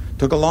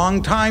 Took a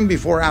long time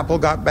before Apple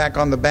got back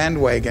on the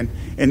bandwagon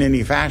in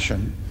any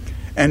fashion.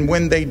 And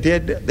when they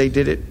did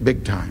it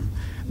big time.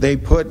 They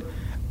put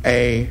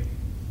a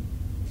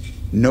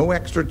no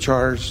extra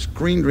charge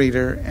screen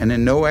reader and a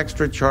no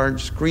extra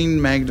charge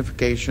screen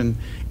magnification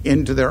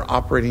into their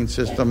operating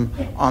system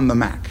on the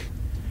Mac.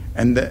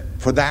 And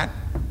for that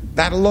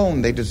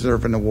alone, they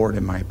deserve an award,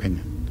 in my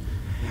opinion.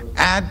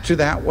 Add to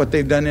that what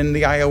they've done in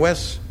the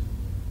iOS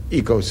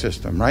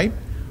ecosystem, right?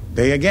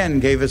 They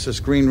again gave us a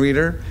screen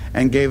reader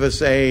and gave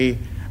us a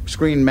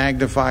screen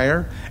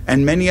magnifier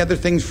and many other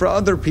things for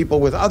other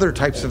people with other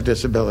types of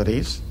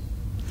disabilities.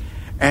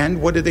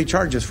 And what did they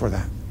charge us for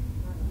that?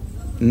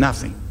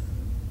 Nothing.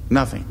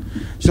 Nothing.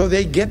 So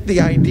they get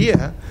the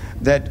idea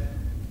that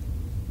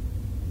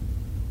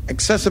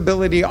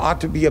accessibility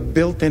ought to be a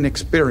built-in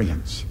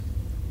experience.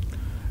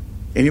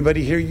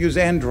 Anybody here use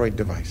Android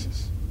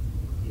devices?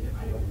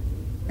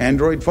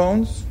 Android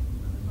phones?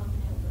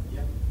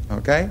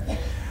 Okay.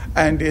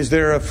 And is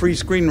there a free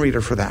screen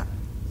reader for that?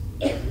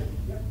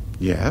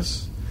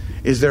 Yes.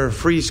 Is there a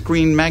free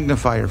screen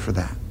magnifier for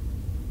that?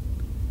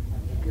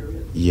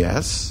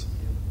 Yes.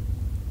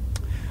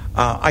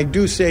 I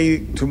do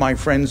say to my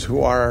friends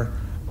who are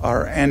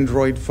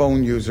Android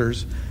phone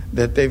users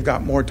that they've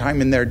got more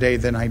time in their day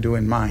than I do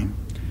in mine,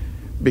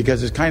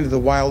 because it's kind of the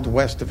Wild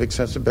West of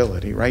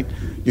accessibility, right?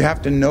 You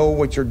have to know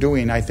what you're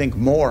doing, I think,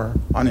 more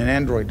on an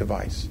Android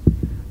device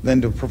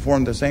than to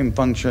perform the same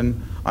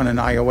function on an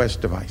iOS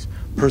device.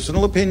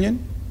 Personal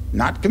opinion,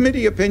 not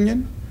committee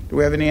opinion. Do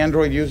we have any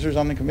Android users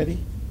on the committee?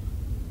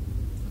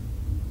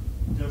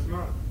 Yes,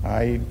 not.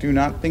 I do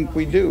not think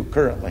we do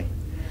currently.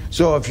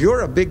 So if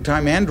you're a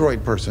big-time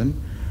Android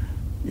person,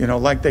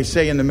 like they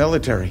say in the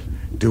military,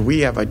 do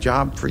we have a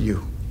job for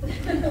you?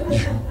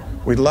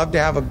 We'd love to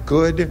have a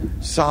good,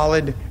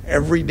 solid,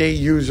 everyday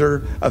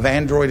user of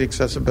Android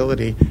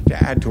accessibility to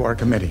add to our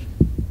committee.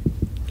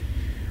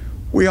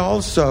 We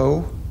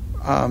also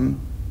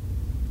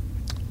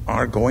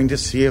are going to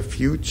see a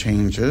few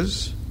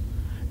changes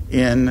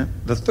in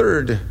the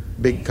third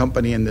big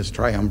company in this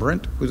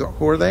triumvirate.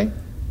 Who are they?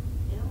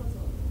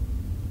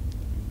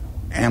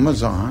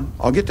 Amazon.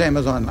 I'll get to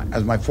Amazon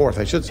as my fourth.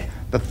 I should say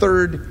the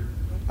third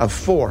of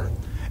four.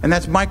 And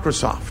that's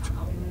Microsoft.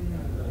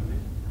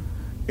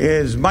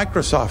 Is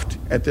Microsoft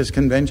at this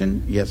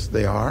convention? Yes,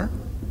 they are.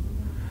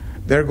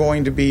 They're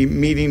going to be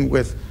meeting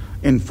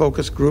in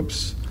focus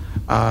groups,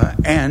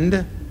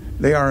 and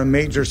they are a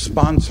major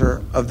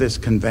sponsor of this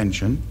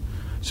convention.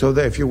 So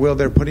that, if you will,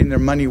 they're putting their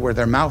money where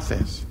their mouth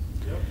is.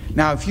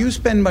 Now, if you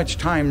spend much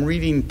time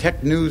reading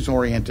tech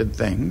news-oriented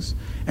things,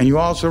 and you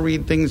also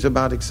read things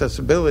about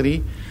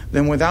accessibility,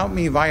 then without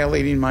me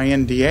violating my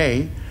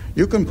NDA,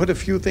 you can put a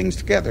few things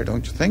together,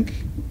 don't you think?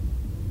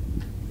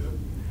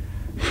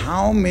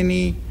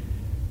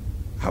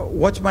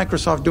 What's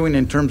Microsoft doing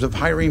in terms of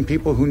hiring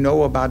people who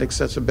know about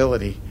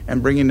accessibility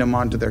and bringing them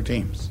onto their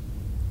teams?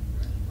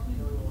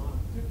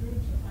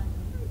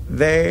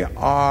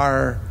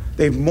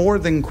 They've more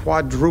than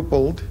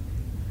quadrupled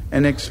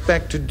and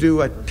expect to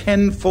do a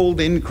 10-fold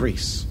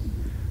increase.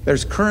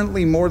 There's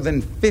currently more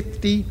than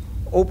 50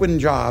 open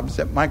jobs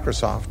at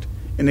Microsoft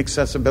in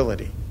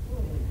accessibility.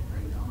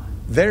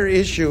 Their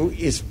issue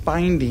is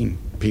finding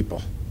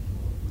people.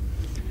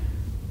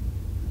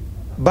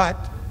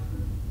 But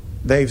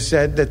they've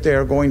said that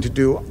they're going to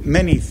do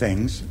many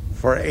things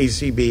for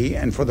ACB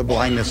and for the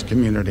blindness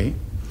community.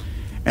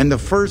 And the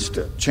first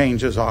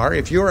changes are,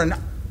 if you're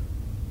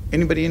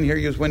anybody in here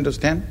use Windows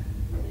 10?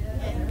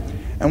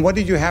 And what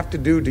did you have to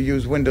do to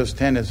use Windows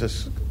 10 as a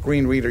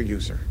screen reader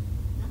user?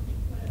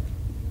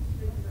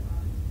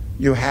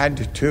 You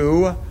had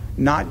to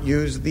not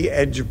use the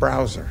Edge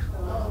browser.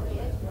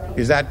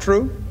 Is that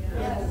true?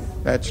 Yes.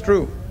 That's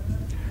true.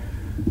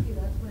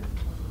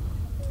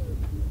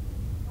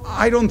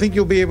 I don't think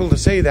you'll be able to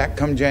say that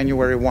come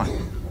January 1.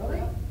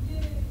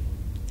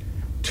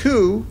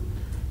 2,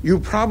 you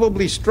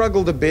probably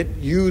struggled a bit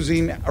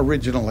using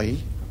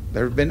originally.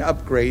 There have been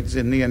upgrades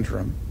in the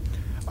interim.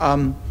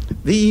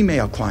 The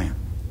email client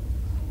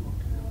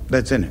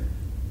that's in it.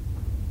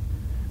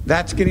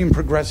 That's getting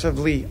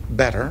progressively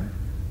better.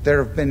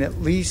 There have been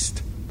at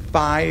least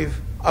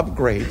 5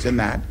 upgrades in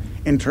that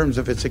in terms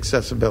of its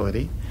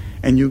accessibility,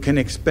 and you can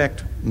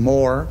expect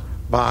more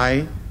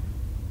by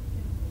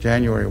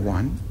January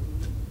 1.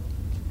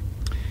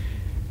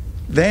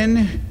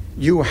 Then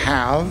you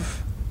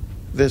have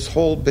this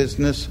whole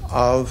business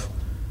of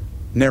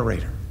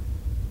narrator.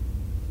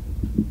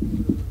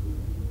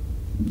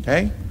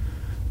 Okay?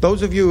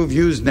 Those of you who've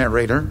used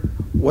narrator,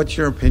 what's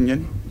your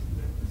opinion?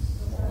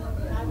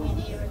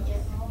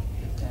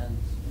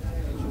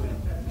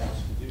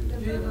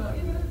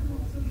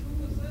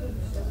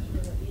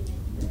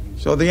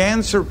 So the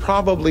answer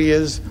probably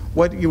is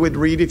what you would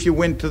read if you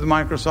went to the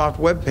Microsoft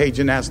webpage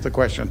and asked the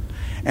question.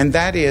 And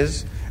that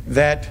is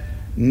that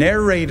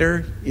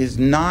narrator is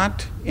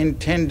not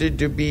intended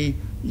to be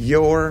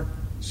your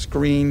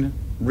screen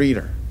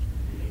reader.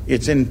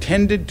 It's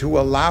intended to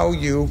allow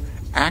you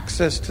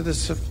access to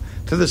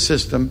the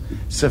system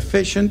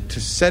sufficient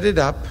to set it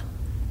up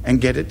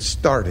and get it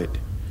started,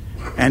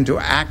 and to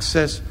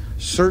access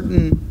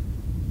certain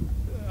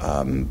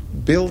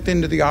built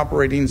into the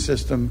operating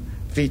system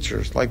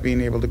features, like being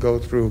able to go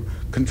through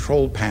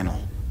control panel,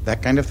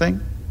 that kind of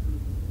thing.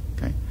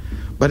 Okay?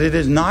 But it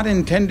is not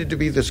intended to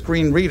be the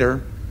screen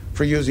reader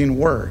for using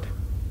Word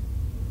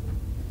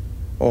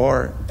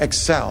or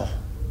Excel,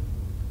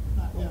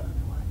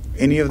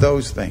 any of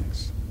those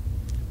things.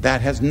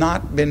 That has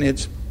not been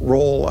its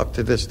role up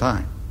to this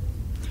time.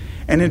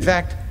 And in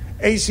fact,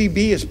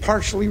 ACB is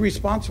partially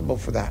responsible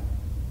for that.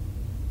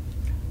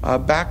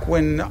 Back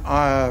when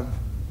I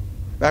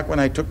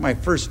took my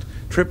first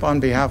trip on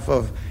behalf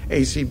of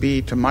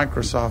ACB to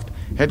Microsoft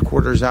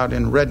headquarters out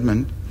in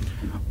Redmond,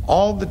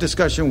 all the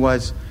discussion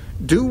was,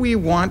 do we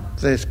want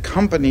this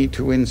company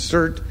to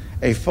insert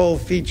a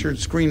full-featured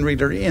screen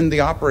reader in the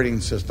operating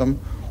system,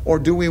 or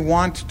do we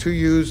want to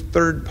use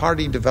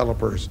third-party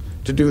developers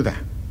to do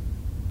that?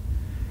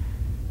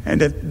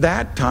 And at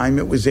that time,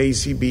 it was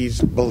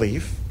ACB's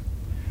belief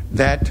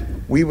that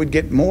we would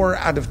get more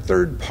out of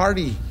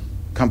third-party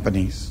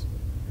companies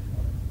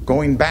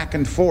going back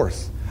and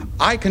forth.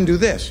 I can do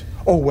this.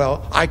 Oh,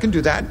 well, I can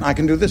do that, and I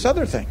can do this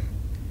other thing.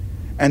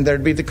 And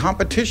there'd be the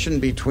competition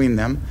between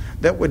them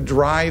that would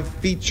drive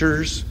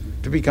features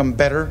to become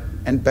better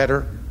and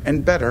better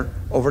and better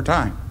over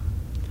time.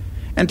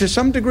 And to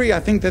some degree, I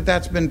think that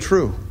that's been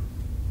true.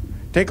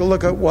 Take a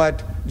look at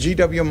what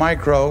GW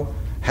Micro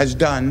has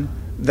done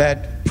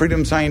that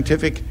Freedom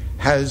Scientific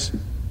has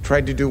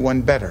tried to do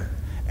one better,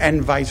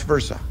 and vice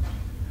versa.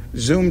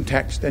 Zoom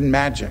Text and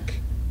Magic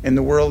in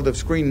the world of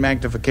screen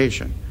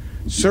magnification.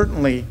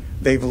 Certainly,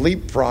 they've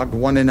leapfrogged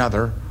one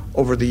another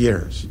over the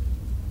years.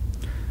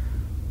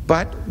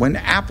 But when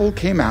Apple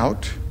came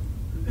out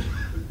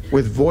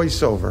with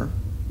VoiceOver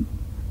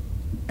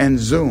and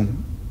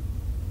Zoom,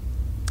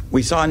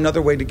 we saw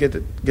another way to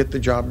get the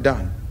job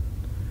done.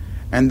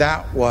 And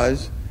that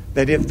was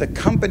that if the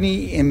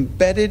company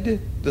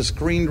embedded the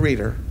screen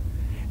reader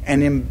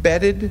and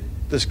embedded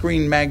the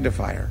screen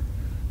magnifier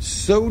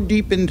so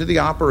deep into the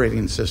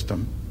operating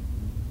system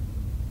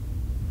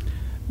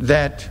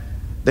that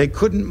they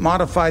couldn't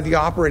modify the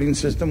operating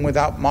system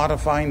without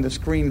modifying the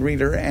screen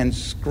reader and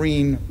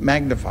screen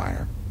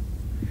magnifier,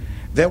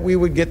 that we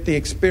would get the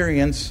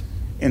experience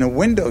in a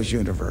Windows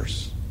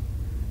universe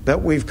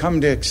that we've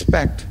come to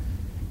expect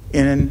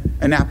in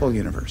an Apple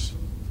universe.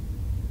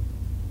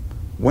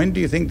 When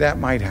do you think that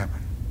might happen?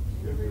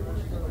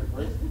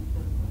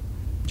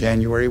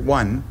 January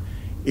 1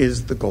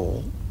 is the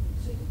goal.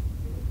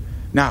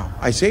 Now,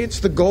 I say it's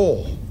the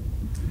goal,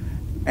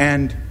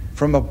 and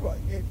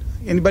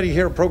anybody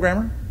here a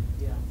programmer?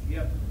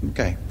 Yeah.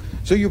 Okay.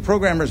 So you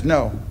programmers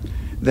know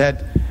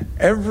that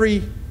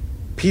every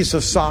piece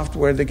of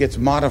software that gets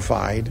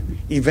modified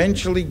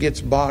eventually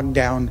gets bogged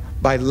down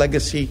by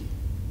legacy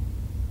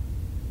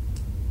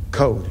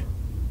code.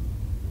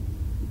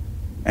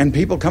 And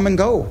people come and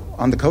go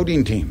on the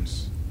coding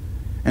teams.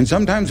 And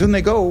sometimes when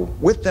they go,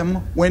 with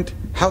them went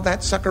how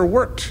that sucker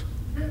worked,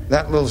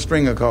 that little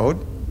string of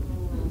code.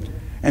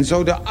 And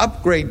so to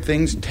upgrade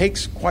things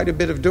takes quite a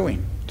bit of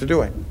doing to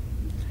do it.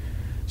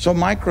 So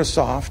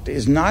Microsoft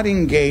is not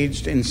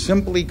engaged in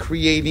simply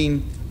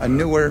creating a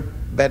newer,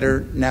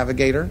 better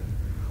navigator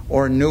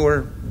or a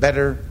newer,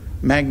 better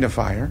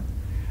magnifier.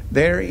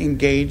 They're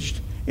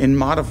engaged in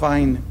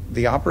modifying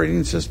the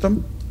operating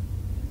system,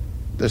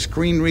 the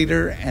screen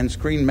reader and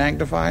screen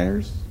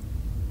magnifiers,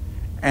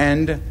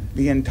 and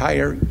the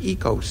entire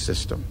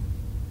ecosystem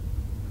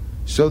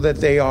so that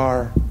they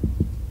are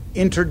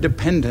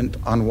interdependent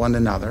on one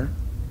another.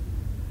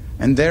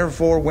 And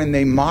therefore, when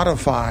they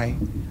modify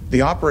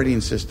the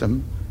operating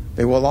system,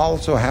 they will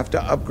also have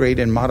to upgrade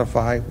and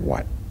modify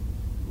what?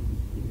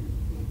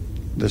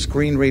 The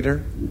screen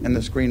reader and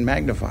the screen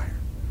magnifier.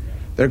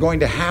 They're going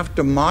to have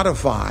to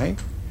modify,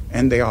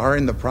 and they are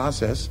in the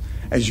process,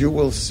 as you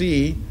will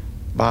see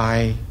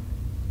by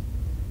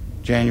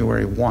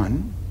January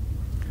 1,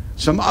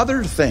 some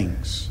other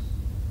things.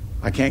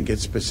 I can't get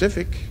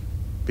specific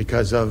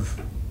because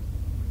of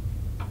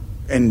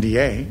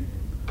NDA,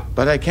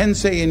 but I can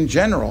say in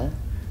general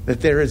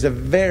that there is a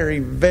very,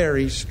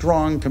 very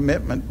strong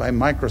commitment by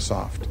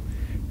Microsoft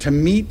to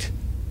meet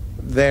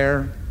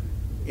their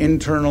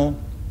internal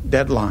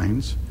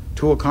deadlines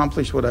to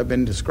accomplish what I've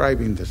been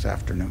describing this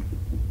afternoon.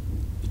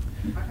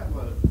 I have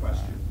a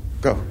question.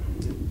 Go.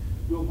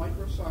 Will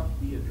Microsoft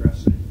be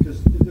addressing,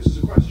 because this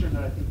is a question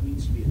that I think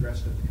needs to be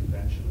addressed at the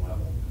convention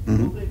level,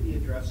 will they be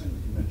addressing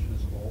the convention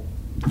as a whole?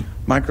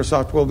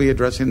 Microsoft will be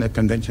addressing the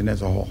convention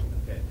as a whole.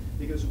 Okay,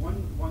 because one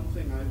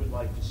thing I would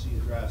like to see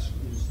addressed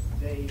is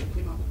they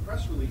came out with a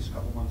press release a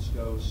couple months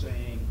ago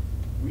saying,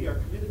 we are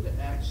committed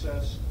to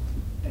access,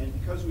 and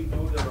because we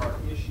know there are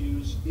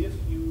issues, if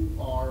you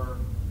are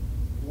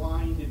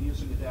blind and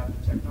using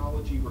adaptive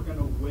technology, we're going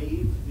to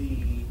waive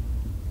the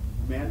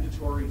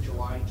mandatory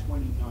July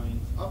 29th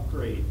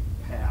upgrade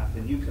path,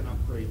 and you can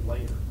upgrade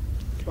later.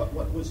 But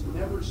what was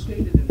never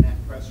stated in that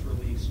press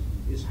release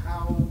is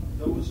how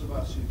those of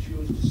us who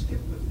chose to skip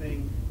the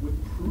thing would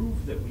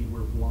prove that we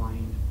were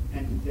blind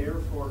and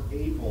therefore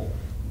able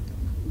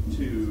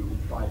to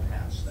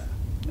bypass that.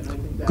 And I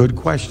think that good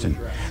question.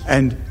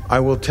 And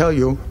I will tell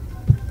you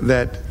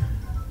that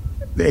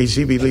the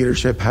ACB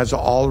leadership has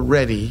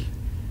already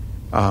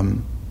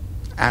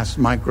asked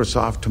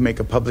Microsoft to make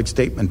a public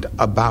statement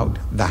about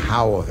the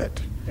how of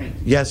it.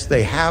 Yes,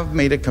 they have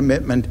made a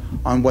commitment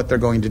on what they're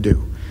going to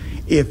do.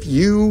 If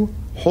you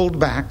hold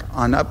back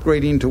on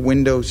upgrading to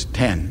Windows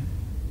 10,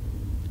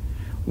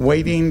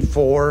 waiting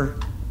for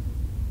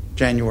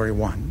January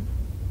 1,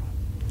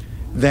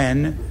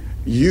 then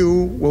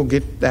you will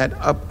get that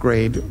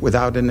upgrade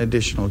without an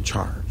additional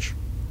charge.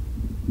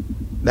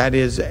 That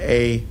is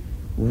a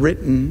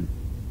written,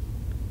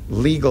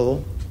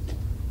 legal,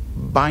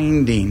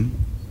 binding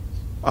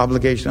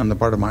obligation on the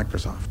part of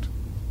Microsoft.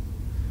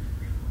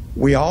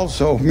 we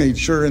also made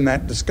sure in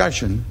that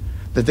discussion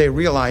that they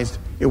realized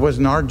it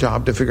wasn't our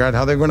job to figure out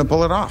how they're going to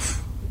pull it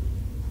off.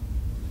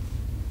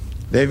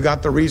 They've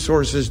got the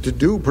resources to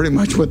do pretty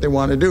much what they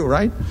want to do,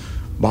 right?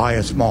 Buy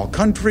a small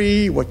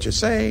country, what you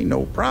say,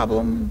 no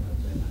problem.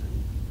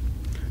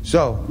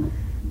 So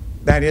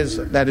that is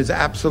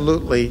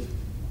absolutely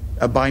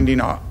a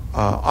binding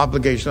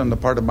obligation on the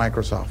part of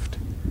Microsoft.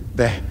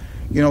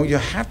 You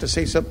have to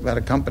say something about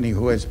a company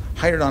who has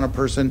hired on a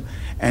person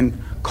and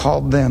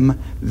called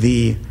them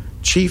the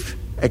Chief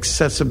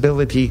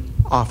Accessibility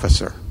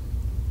Officer.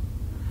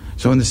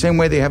 So in the same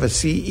way they have a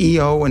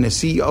CEO and a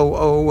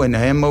COO and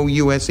a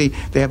MOUSE,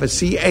 they have a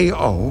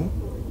CAO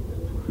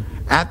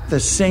at the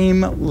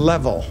same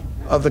level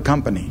of the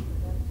company.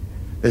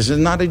 This is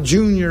not a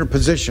junior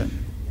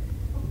position.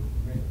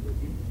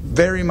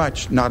 Very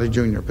much not a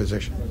junior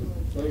position.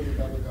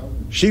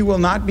 She will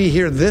not be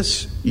here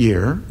this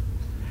year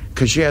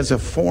because she has a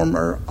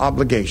former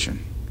obligation.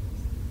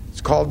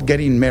 It's called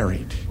getting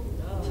married.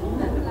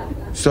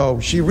 So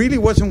she really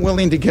wasn't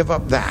willing to give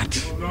up that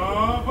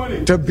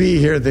to be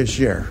here this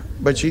year.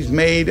 But she's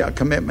made a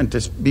commitment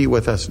to be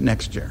with us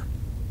next year.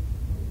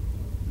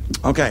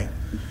 Okay.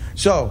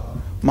 So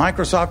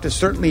Microsoft is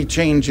certainly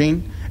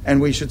changing,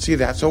 and we should see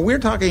that. So we're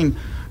talking,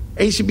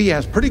 ACB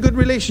has pretty good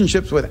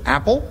relationships with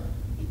Apple.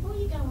 Before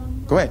you go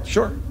on, go ahead,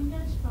 sure.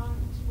 Windows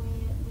phones,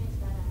 where's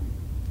that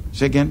at?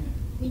 Say again?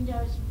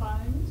 Windows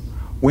phones.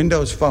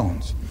 Windows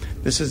phones.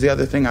 This is the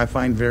other thing I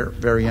find very,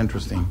 very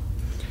interesting.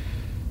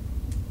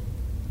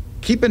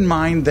 Keep in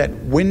mind that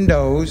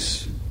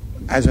Windows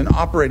as an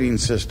operating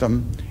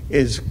system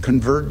is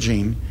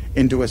converging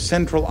into a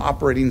central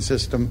operating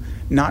system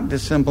not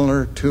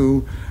dissimilar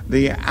to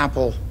the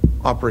Apple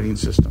operating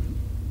system.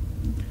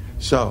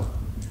 So,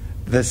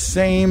 the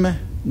same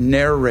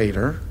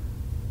narrator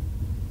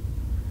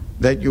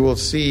that you will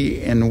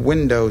see in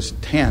Windows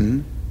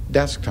 10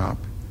 desktop,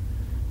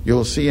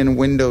 you'll see in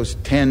Windows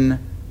 10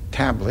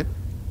 tablet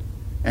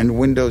and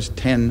Windows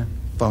 10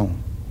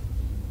 phone.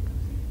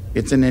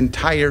 It's an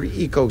entire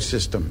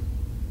ecosystem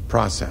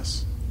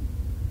process.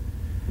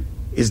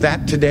 Is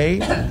that today?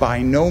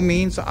 By no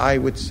means. I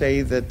would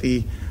say that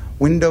the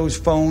Windows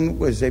Phone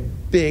was a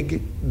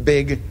big,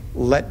 big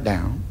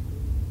letdown.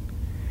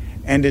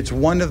 And it's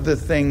one of the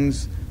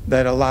things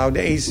that allowed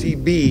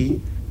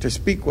ACB to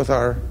speak with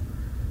our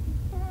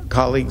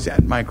colleagues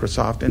at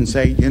Microsoft and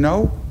say,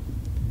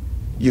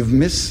 you've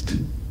missed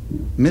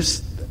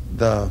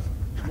the...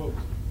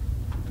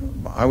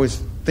 I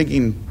was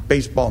thinking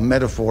baseball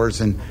metaphors,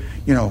 and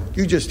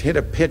you just hit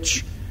a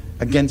pitch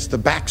against the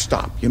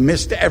backstop. You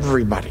missed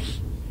everybody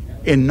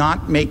in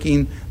not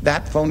making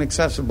that phone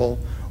accessible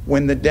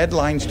when the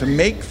deadlines to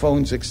make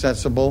phones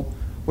accessible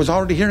was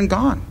already here and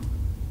gone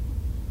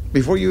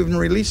before you even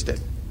released it.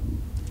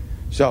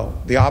 So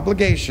the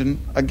obligation,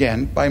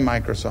 again, by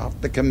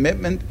Microsoft, the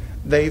commitment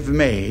they've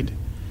made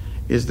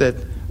is that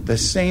the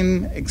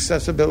same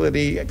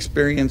accessibility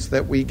experience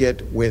that we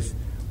get with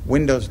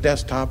Windows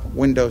Desktop,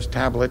 Windows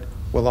Tablet,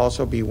 will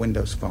also be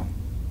Windows Phone.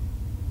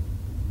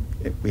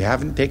 We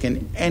haven't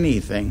taken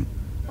anything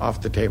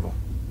off the table.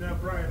 Now,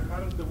 Brian, how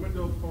does the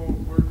Windows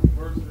Phone work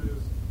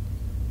versus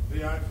the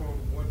iPhone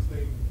once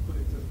they put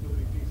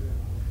accessibility piece in?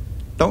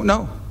 Don't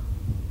know.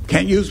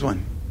 Can't use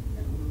one.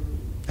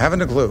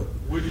 Haven't a clue.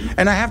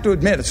 And I have to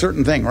admit a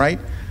certain thing, right?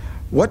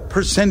 What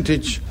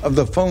percentage of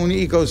the phone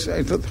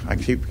ecosystem, I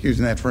keep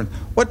using that for,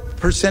 what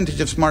percentage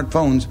of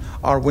smartphones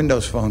are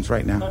Windows phones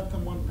right now? Less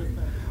than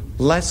 1%.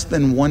 Less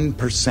than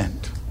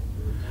 1%.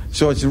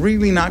 So it's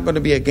really not going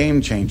to be a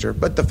game changer.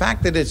 But the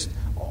fact that it's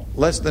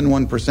less than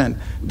 1%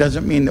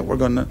 doesn't mean that we're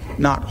going to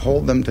not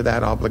hold them to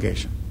that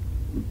obligation.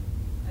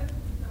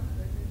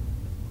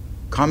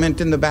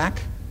 Comment in the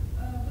back?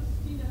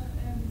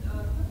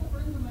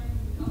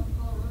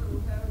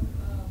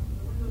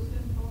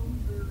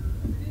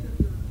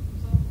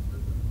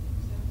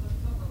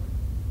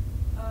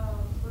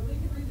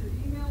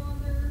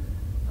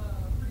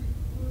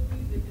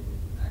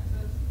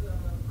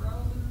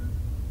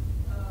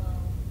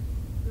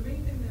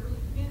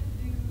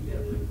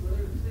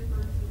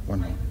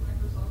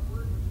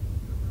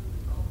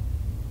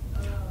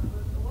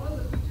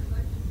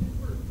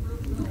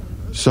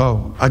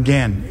 So,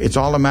 again, it's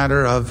all a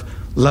matter of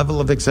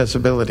level of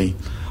accessibility.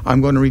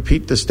 I'm going to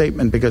repeat the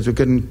statement because we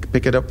couldn't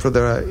pick it up for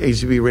the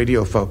ACB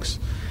radio folks.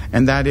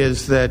 And that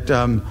is that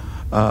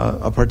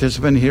a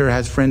participant here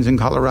has friends in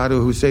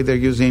Colorado who say they're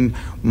using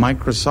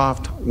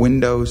Microsoft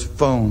Windows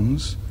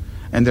phones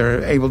and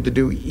they're able to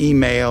do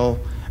email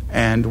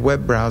and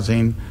web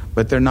browsing,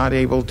 but they're not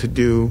able to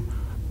do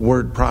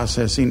word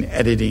processing,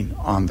 editing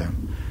on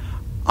them.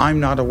 I'm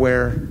not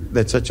aware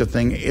that such a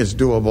thing is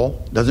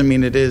doable. Doesn't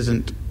mean it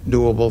isn't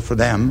doable for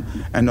them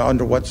and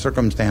under what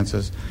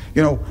circumstances.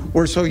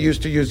 We're so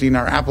used to using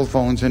our Apple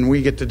phones and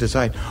we get to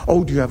decide,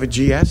 do you have a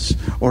GS?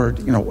 Or,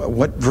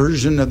 what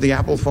version of the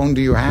Apple phone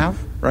do you have,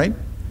 right?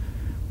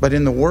 But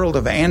in the world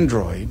of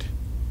Android,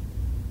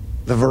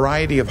 the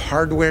variety of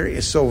hardware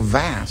is so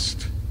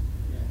vast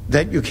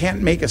that you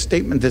can't make a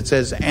statement that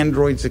says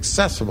Android's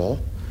accessible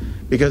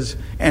because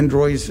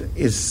Android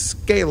is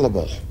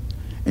scalable.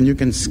 And you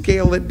can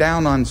scale it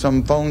down on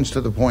some phones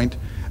to the point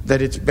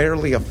that it's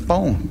barely a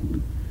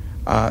phone.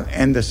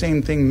 And the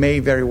same thing may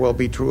very well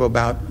be true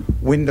about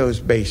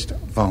Windows-based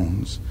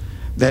phones.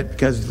 That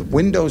because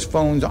Windows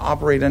phones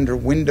operate under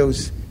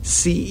Windows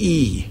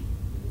CE.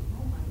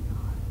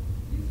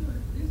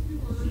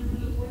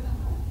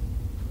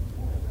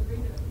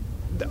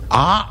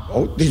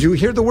 Did you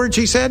hear the word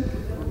she said?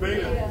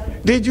 Beta.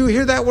 Did you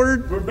hear that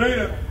word?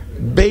 Beta.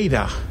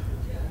 Beta.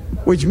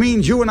 Which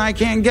means you and I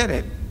can't get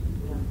it.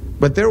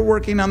 But they're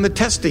working on the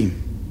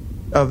testing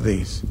of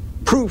these.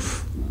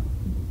 Proof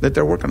that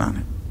they're working on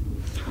it.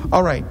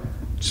 All right.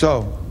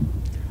 So,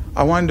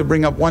 I wanted to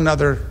bring up one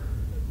other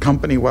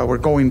company while we're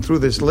going through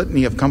this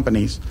litany of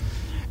companies.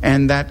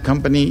 And that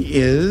company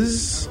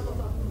is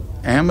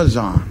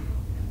Amazon.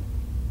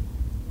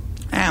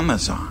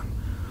 Amazon.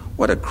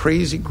 What a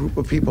crazy group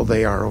of people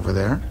they are over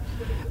there.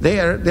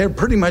 They're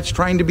pretty much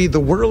trying to be the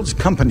world's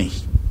company,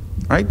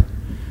 right?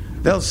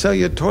 They'll sell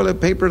you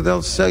toilet paper,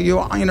 they'll sell you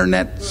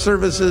internet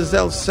services,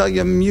 they'll sell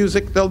you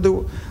music,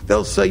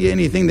 they'll sell you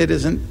anything that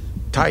isn't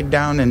tied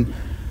down, and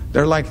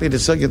they're likely to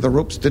sell you the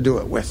ropes to do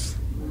it with.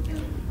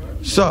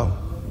 So,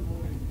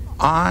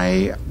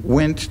 I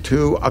went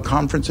to a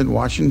conference in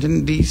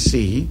Washington,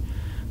 D.C.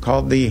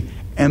 called the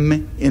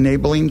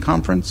M-Enabling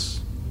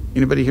Conference.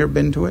 Anybody here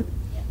been to it?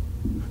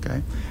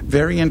 Okay.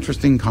 Very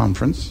interesting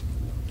conference.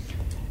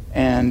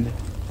 And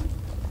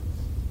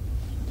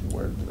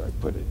where did I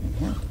put it in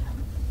here?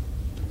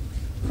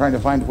 Trying to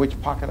find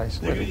which pocket I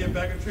slid it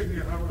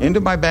in.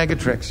 Into my bag of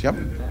tricks, yep.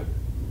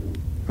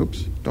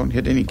 Oops, don't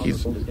hit any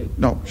keys.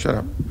 No, shut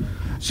up.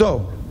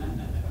 So,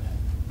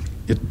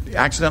 you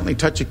accidentally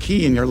touch a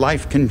key and your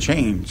life can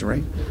change,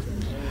 right?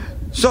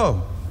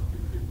 So,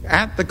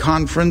 at the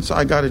conference,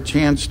 I got a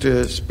chance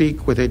to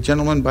speak with a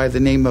gentleman by the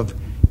name of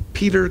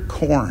Peter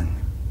Korn.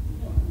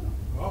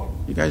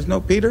 You guys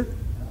know Peter?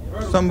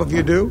 Some of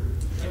you do.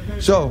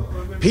 So,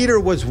 Peter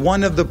was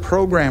one of the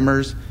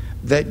programmers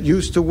that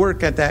used to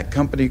work at that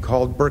company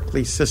called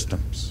Berkeley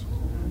Systems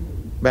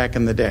back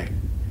in the day.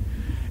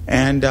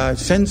 And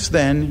since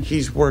then,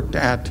 he's worked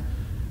at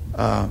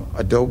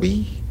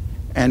Adobe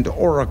and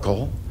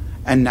Oracle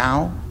and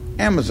now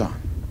Amazon.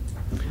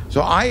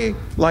 So I,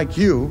 like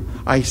you,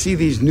 I see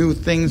these new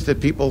things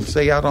that people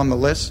say out on the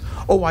list.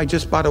 Oh, I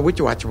just bought a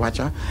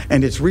Witcha,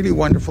 and it's really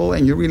wonderful,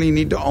 and you really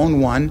need to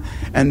own one.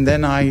 And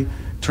then I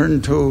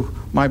turned to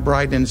my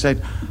bride and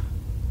said,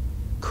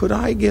 could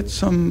I get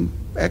some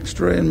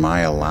extra in my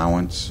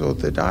allowance so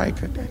that I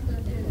could?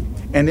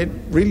 And it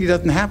really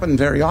doesn't happen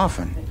very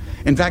often.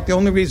 In fact, the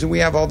only reason we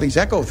have all these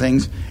Echo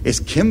things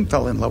is Kim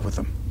fell in love with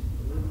them.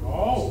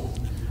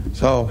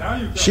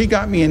 So she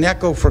got me an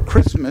Echo for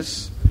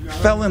Christmas,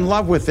 fell in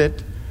love with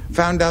it,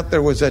 found out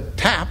there was a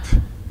tap,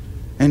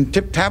 and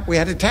tip-tap, we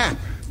had a tap.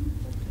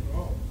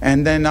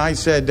 And then I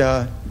said,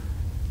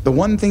 the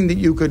one thing that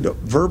you could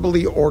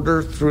verbally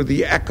order through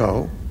the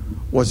Echo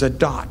was a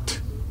dot,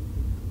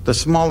 the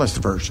smallest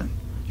version.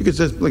 You could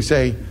simply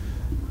say,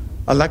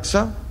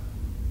 Alexa,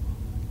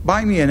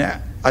 buy me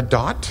a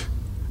dot.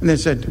 And they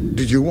said,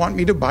 did you want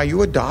me to buy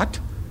you a dot?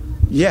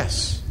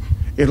 Yes.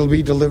 It'll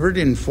be delivered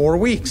in 4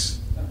 weeks.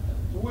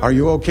 Are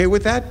you okay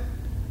with that?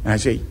 And I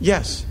say,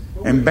 yes.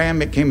 And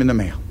bam, it came in the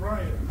mail.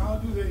 Brian, how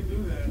do they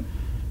do that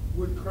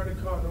with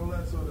credit card and all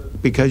that sort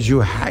of? Because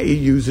it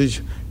uses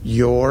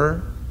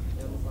your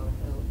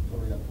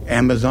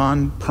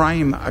Amazon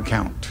Prime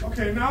account.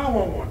 Okay, now I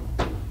want one.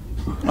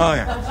 Oh,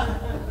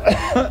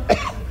 yeah.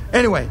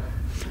 Anyway,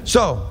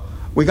 so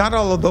we got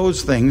all of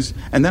those things,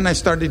 and then I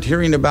started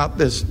hearing about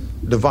this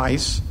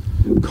device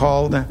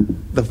called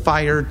the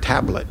Fire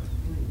Tablet.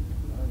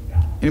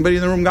 Anybody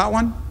in the room got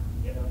one?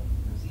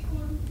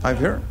 I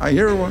hear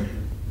one.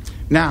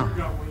 Now,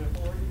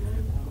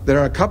 there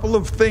are a couple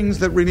of things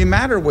that really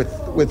matter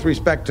with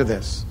respect to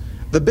this.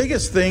 The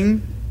biggest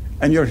thing,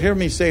 and you'll hear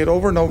me say it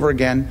over and over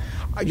again,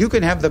 you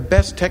can have the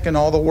best tech in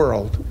all the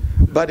world,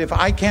 but if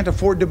I can't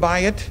afford to buy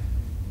it,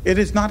 it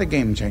is not a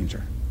game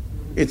changer.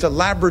 It's a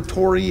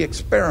laboratory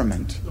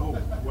experiment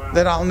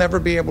that I'll never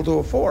be able to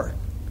afford.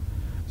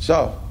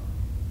 So,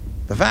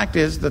 the fact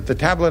is that the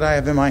tablet I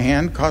have in my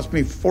hand cost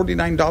me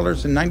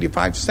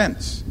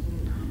 $49.95.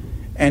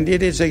 And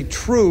it is a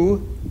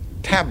true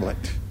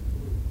tablet.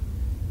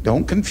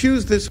 Don't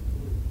confuse this.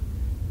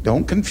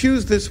 Don't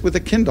confuse this with a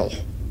Kindle.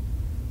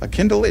 A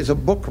Kindle is a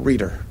book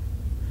reader.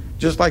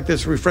 Just like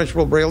this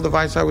refreshable Braille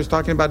device I was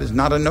talking about is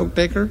not a note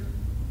taker.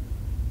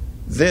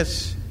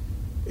 This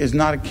is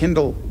not a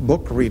Kindle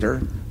book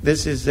reader.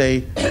 This is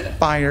a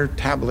Fire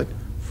tablet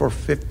for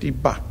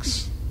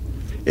 $50.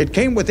 It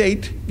came with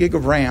 8 gig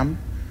of RAM,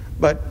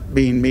 but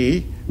being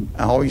me,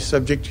 I'm always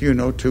subject to,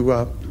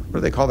 what do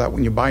they call that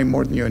when you buy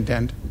more than you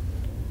intend?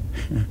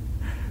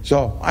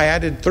 So I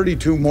added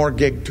 32 more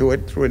gig to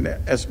it through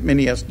a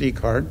mini SD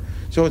card.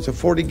 So it's a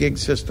 40 gig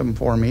system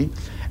for me.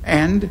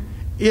 And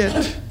I'm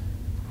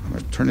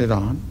going to turn it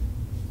on.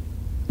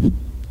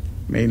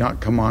 May not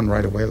come on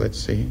right away. Let's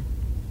see.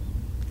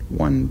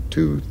 1,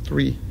 2,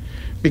 3.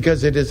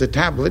 Because it is a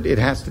tablet, it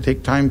has to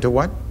take time to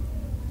what?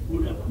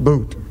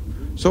 boot.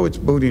 So it's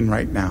booting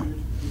right now.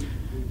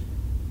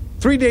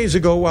 3 days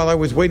ago, while I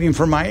was waiting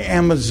for my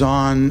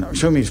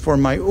for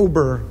my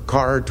Uber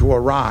car to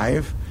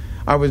arrive,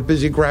 I was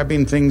busy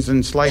grabbing things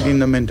and sliding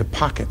them into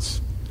pockets.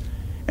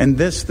 And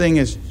this thing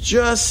is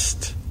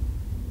just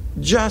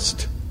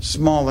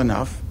small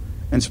enough,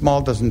 and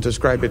small doesn't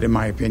describe it in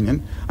my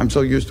opinion. I'm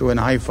so used to an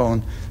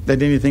iPhone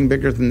that anything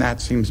bigger than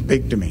that seems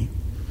big to me.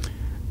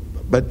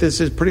 But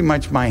this is pretty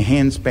much my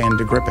hand span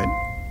to grip it.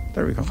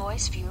 There we go.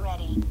 Voice view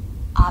ready.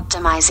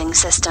 Optimizing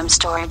system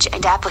storage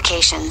and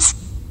applications.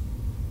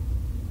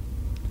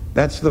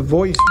 That's the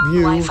voice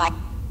view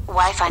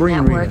Wi-Fi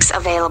screen networks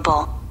reader.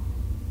 available.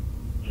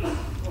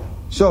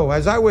 So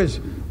as I was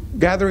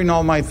gathering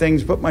all my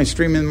things, put my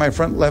stream in my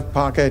front left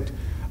pocket,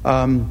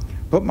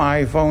 put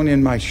my iPhone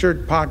in my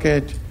shirt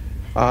pocket,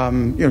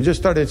 just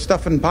started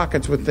stuffing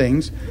pockets with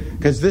things,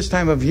 because this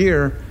time of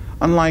year,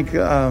 unlike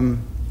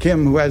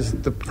Kim, who has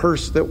the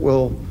purse that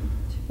will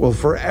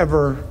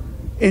forever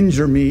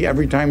injure me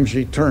every time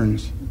she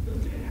turns.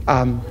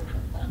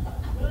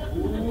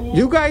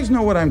 You guys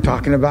know what I'm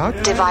talking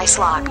about. Device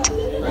locked.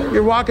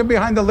 You're walking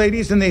behind the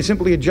ladies and they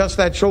simply adjust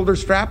that shoulder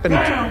strap and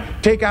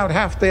take out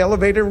half the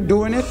elevator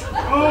doing it.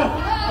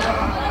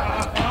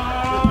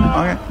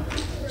 Okay.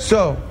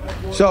 So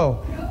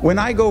when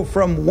I go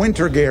from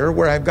winter gear,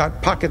 where I've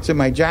got pockets in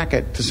my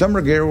jacket, to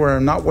summer gear, where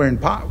I'm not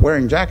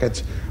wearing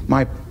jackets,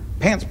 my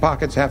pants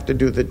pockets have to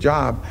do the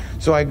job.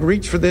 So I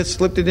reached for this,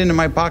 slipped it into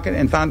my pocket,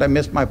 and found I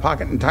missed my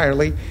pocket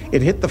entirely.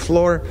 It hit the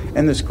floor,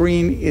 and the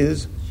screen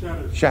is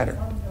shattered.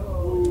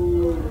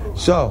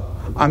 So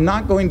I'm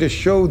not going to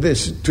show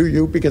this to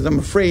you because I'm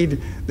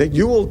afraid that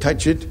you will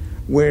touch it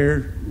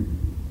where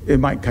it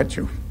might cut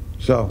you.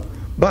 So,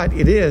 but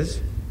it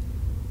is.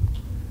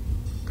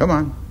 Come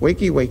on,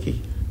 wakey.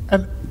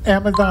 And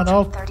Amazon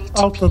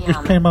also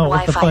just came out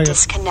with the Wi-Fi Fire.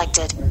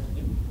 disconnected.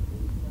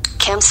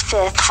 Kim's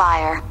fifth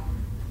Fire.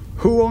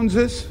 Who owns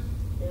this?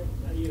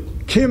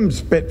 Kim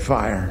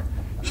Spitfire.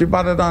 She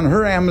bought it on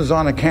her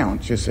Amazon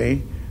account, you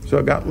see. So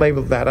it got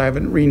labeled that. I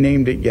haven't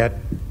renamed it yet.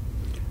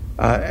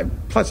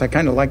 Plus, I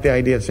kind of like the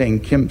idea of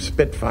saying Kim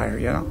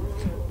Spitfire,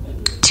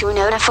 2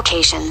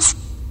 notifications.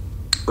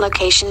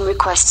 Location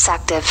requests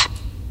active.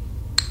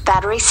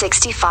 Battery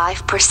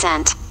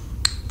 65%.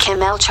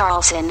 Kim L.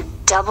 Charlton.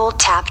 Double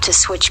tap to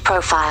switch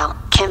profile.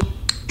 Kim.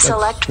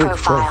 Select switch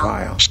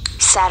profile.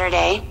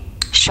 Saturday.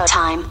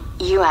 Showtime.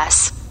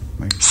 U.S.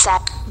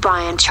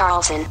 Brian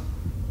Charlton.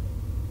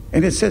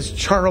 And it says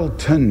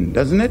Charlton,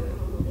 doesn't it?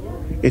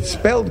 It's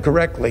spelled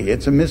correctly.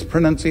 It's a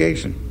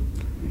mispronunciation.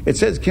 It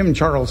says Kim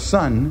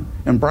Charlson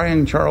and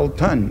Brian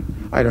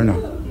Charlton. I don't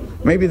know.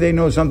 Maybe they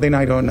know something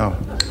I don't know.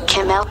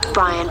 Kim L.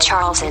 Brian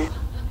Charlton.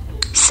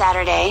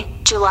 Saturday,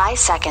 July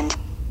 2nd.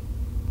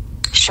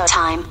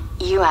 Showtime,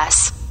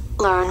 U.S.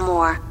 Learn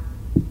more.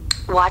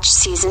 Watch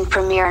season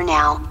premiere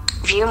now.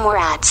 View more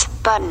ads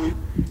button.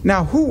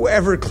 Now, who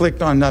ever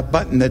clicked on that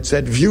button that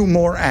said view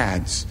more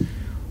ads?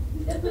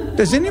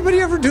 Does anybody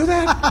ever do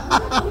that?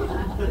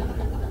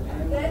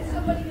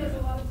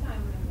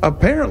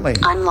 Apparently.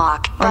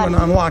 Unlock. I'm going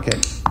to unlock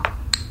it.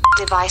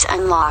 Device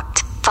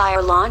unlocked.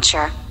 Fire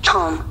launcher.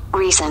 Home.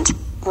 Recent.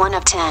 1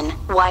 of 10.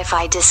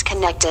 Wi-Fi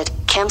disconnected.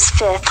 Kim's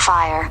fifth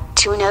Fire.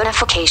 2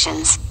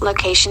 notifications.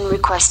 Location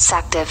requests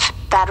active.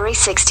 Battery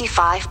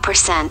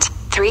 65%.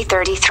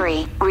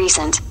 333.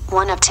 Recent.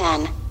 1 of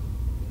 10.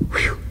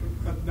 Whew.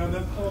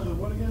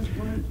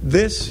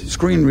 This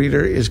screen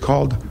reader is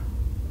called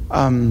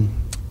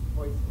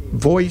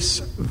Voice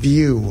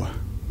View.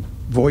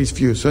 Voice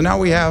View. So now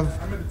we have...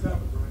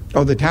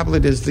 Oh, the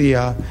tablet is the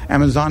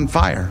Amazon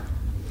Fire.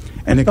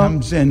 And it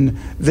comes in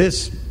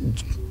this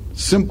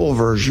simple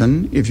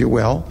version, if you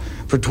will.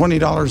 For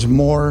 $20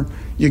 more,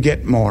 you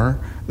get more.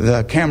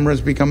 The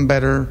cameras become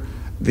better.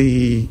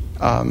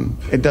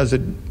 It does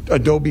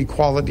Adobe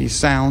quality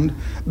sound.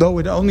 Though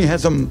it only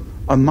has a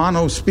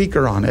mono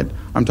speaker on it.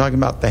 I'm talking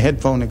about the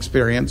headphone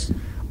experience.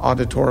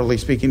 Auditorily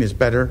speaking is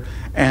better.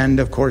 And,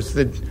 of course,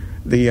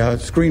 the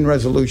screen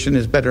resolution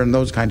is better and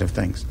those kind of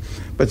things.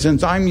 But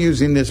since I'm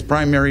using this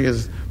primarily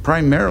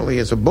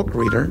as a book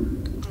reader,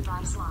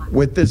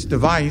 with this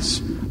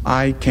device,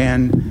 I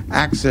can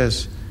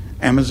access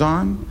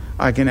Amazon,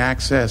 I can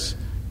access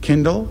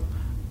Kindle,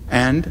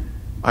 and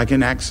I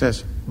can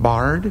access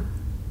Bard,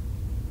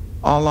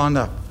 all on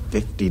a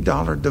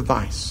 $50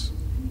 device.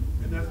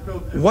 And that's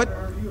spelled What?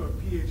 F-I-R-E or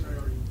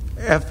P-H-I-R-E?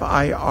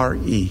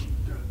 F-I-R-E.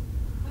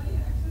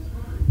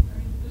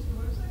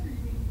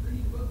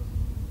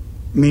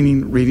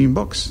 Meaning reading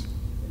books.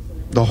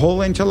 The whole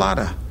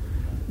enchilada.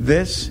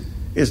 This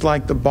is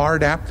like the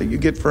Bard app that you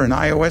get for an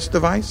iOS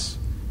device.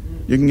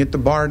 You can get the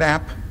Bard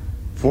app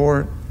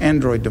for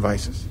Android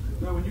devices.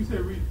 Now, when you say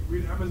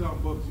read Amazon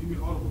books, you mean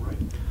Audible, right?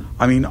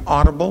 I mean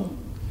Audible.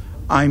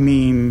 I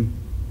mean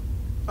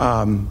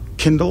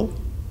Kindle.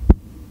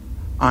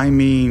 I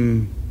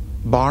mean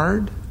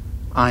Bard.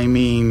 I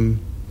mean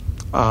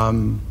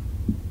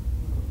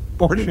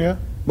Bookshare.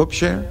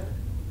 Bookshare.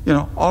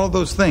 All of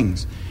those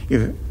things.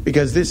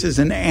 Because this is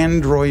an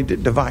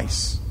Android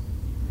device.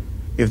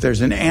 If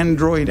there's an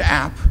Android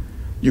app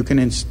you can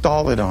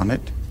install it on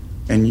it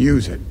and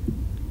use it.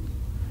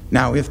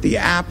 Now, if the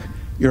app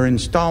you're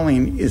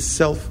installing is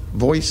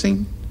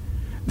self-voicing,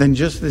 then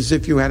just as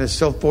if you had a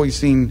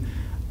self-voicing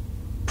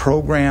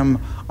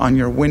program on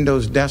your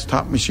Windows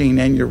desktop machine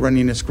and you're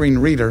running a screen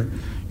reader,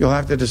 you'll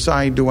have to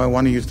decide, do I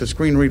want to use the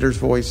screen reader's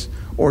voice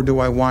or do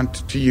I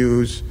want to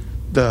use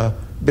the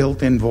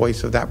built-in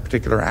voice of that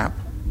particular app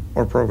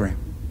or program?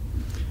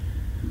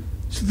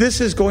 So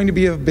this is going to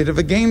be a bit of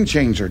a game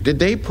changer. Did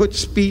they put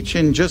speech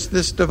in just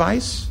this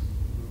device?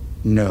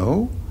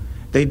 No.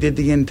 They did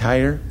the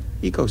entire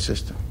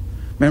ecosystem.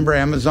 Remember,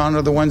 Amazon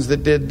are the ones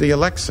that did the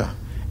Alexa.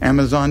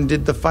 Amazon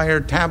did the Fire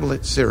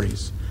tablet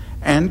series.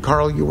 And,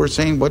 Carl, you were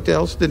saying, what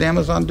else did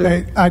Amazon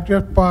do? I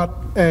just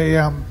bought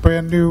a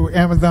brand new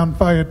Amazon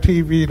Fire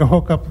TV to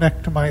hook up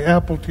next to my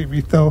Apple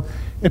TV, so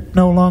it's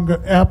no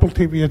longer, Apple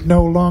TV is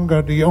no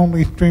longer the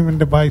only streaming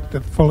device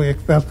that's fully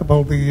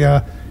accessible.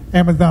 The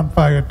Amazon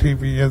Fire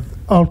TV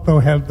also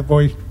has the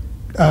voice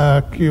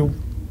cue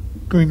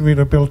screen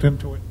reader built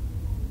into it.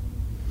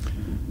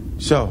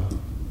 So,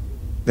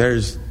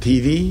 there's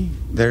TV,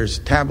 there's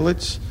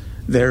tablets,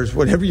 there's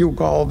whatever you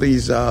call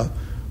these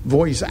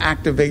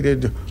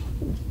voice-activated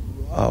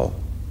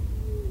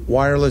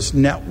wireless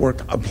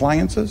network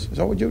appliances. Is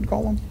that what you would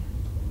call them?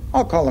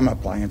 I'll call them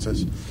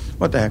appliances.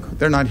 What the heck?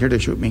 They're not here to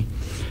shoot me.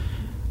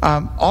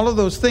 All of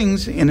those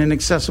things in an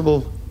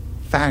accessible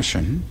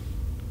fashion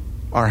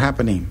are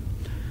happening.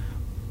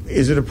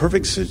 Is it a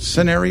perfect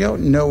scenario?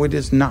 No, it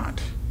is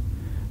not.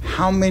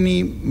 How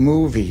many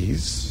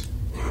movies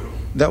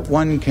that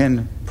one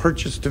can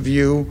purchase to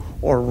view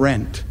or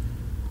rent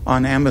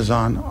on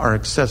Amazon are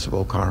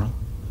accessible, Carl?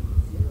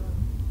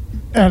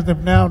 As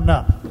of now,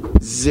 none.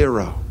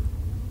 0.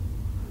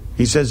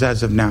 He says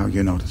as of now,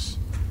 you notice.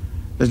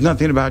 There's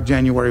nothing about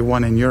January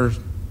 1 in your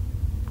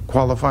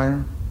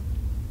qualifier,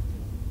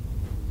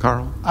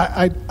 Carl?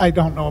 I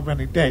don't know of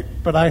any date,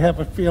 but I have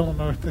a feeling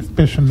or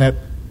suspicion that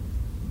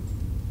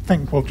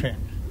things will change.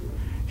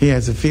 He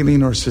has a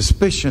feeling or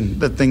suspicion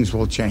that things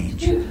will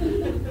change.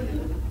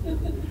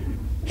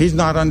 He's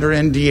not under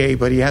NDA,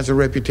 but he has a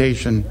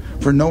reputation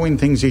for knowing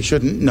things he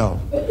shouldn't know.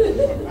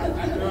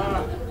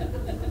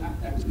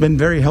 It's been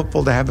very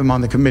helpful to have him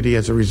on the committee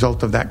as a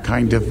result of that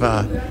kind of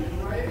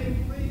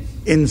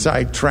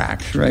inside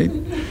track, right?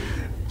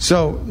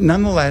 So,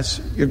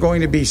 nonetheless, you're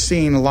going to be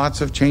seeing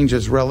lots of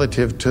changes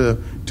relative to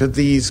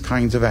these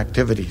kinds of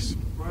activities.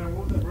 Brian,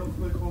 what was that real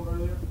display called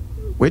earlier?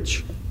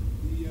 Which? The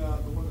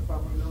one that's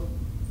 $500?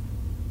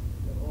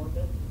 The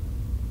Orbit?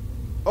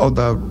 Oh,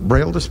 the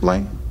Braille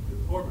display?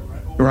 Orbit,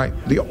 right?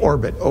 Right, the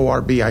Orbit,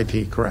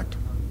 O-R-B-I-T, correct.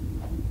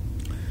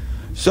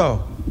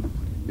 So,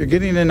 you're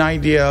getting an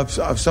idea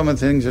of some of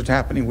the things that's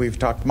happening. We've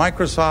talked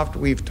Microsoft,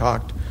 we've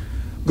talked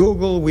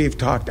Google, we've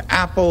talked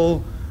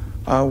Apple,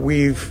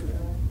 we've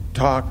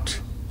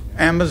talked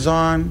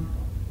Amazon.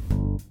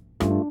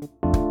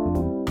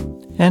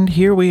 And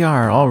here we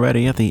are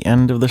already at the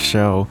end of the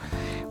show.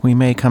 We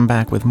may come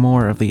back with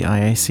more of the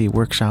IAC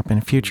workshop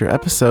in future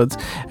episodes,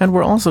 and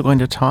we're also going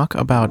to talk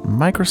about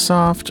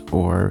Microsoft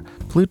or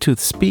Bluetooth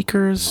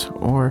speakers,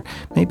 or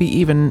maybe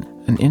even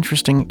an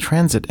interesting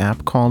transit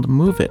app called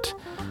Move It.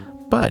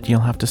 But you'll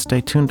have to stay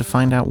tuned to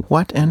find out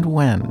what and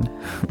when.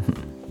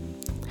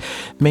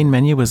 Main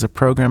Menu is a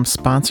program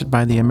sponsored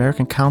by the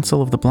American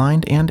Council of the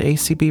Blind and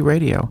ACB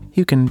Radio.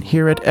 You can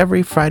hear it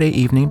every Friday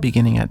evening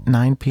beginning at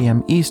 9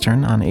 p.m.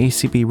 Eastern on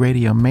ACB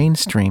Radio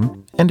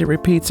Mainstream, and it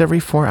repeats every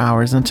 4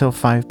 hours until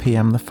 5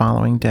 p.m. the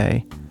following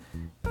day.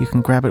 You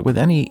can grab it with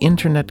any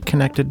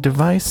internet-connected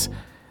device,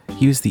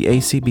 use the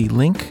ACB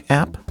Link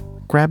app,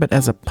 grab it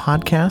as a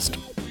podcast,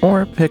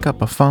 or pick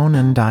up a phone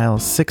and dial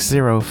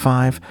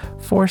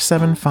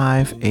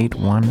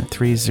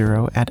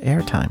 605-475-8130 at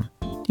airtime.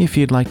 If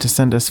you'd like to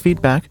send us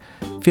feedback,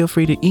 feel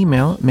free to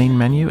email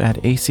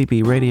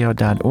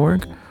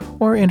mainmenu@acbradio.org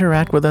or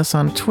interact with us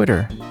on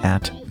Twitter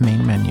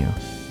 @mainmenu.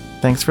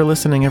 Thanks for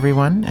listening,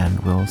 everyone, and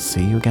we'll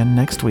see you again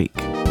next week.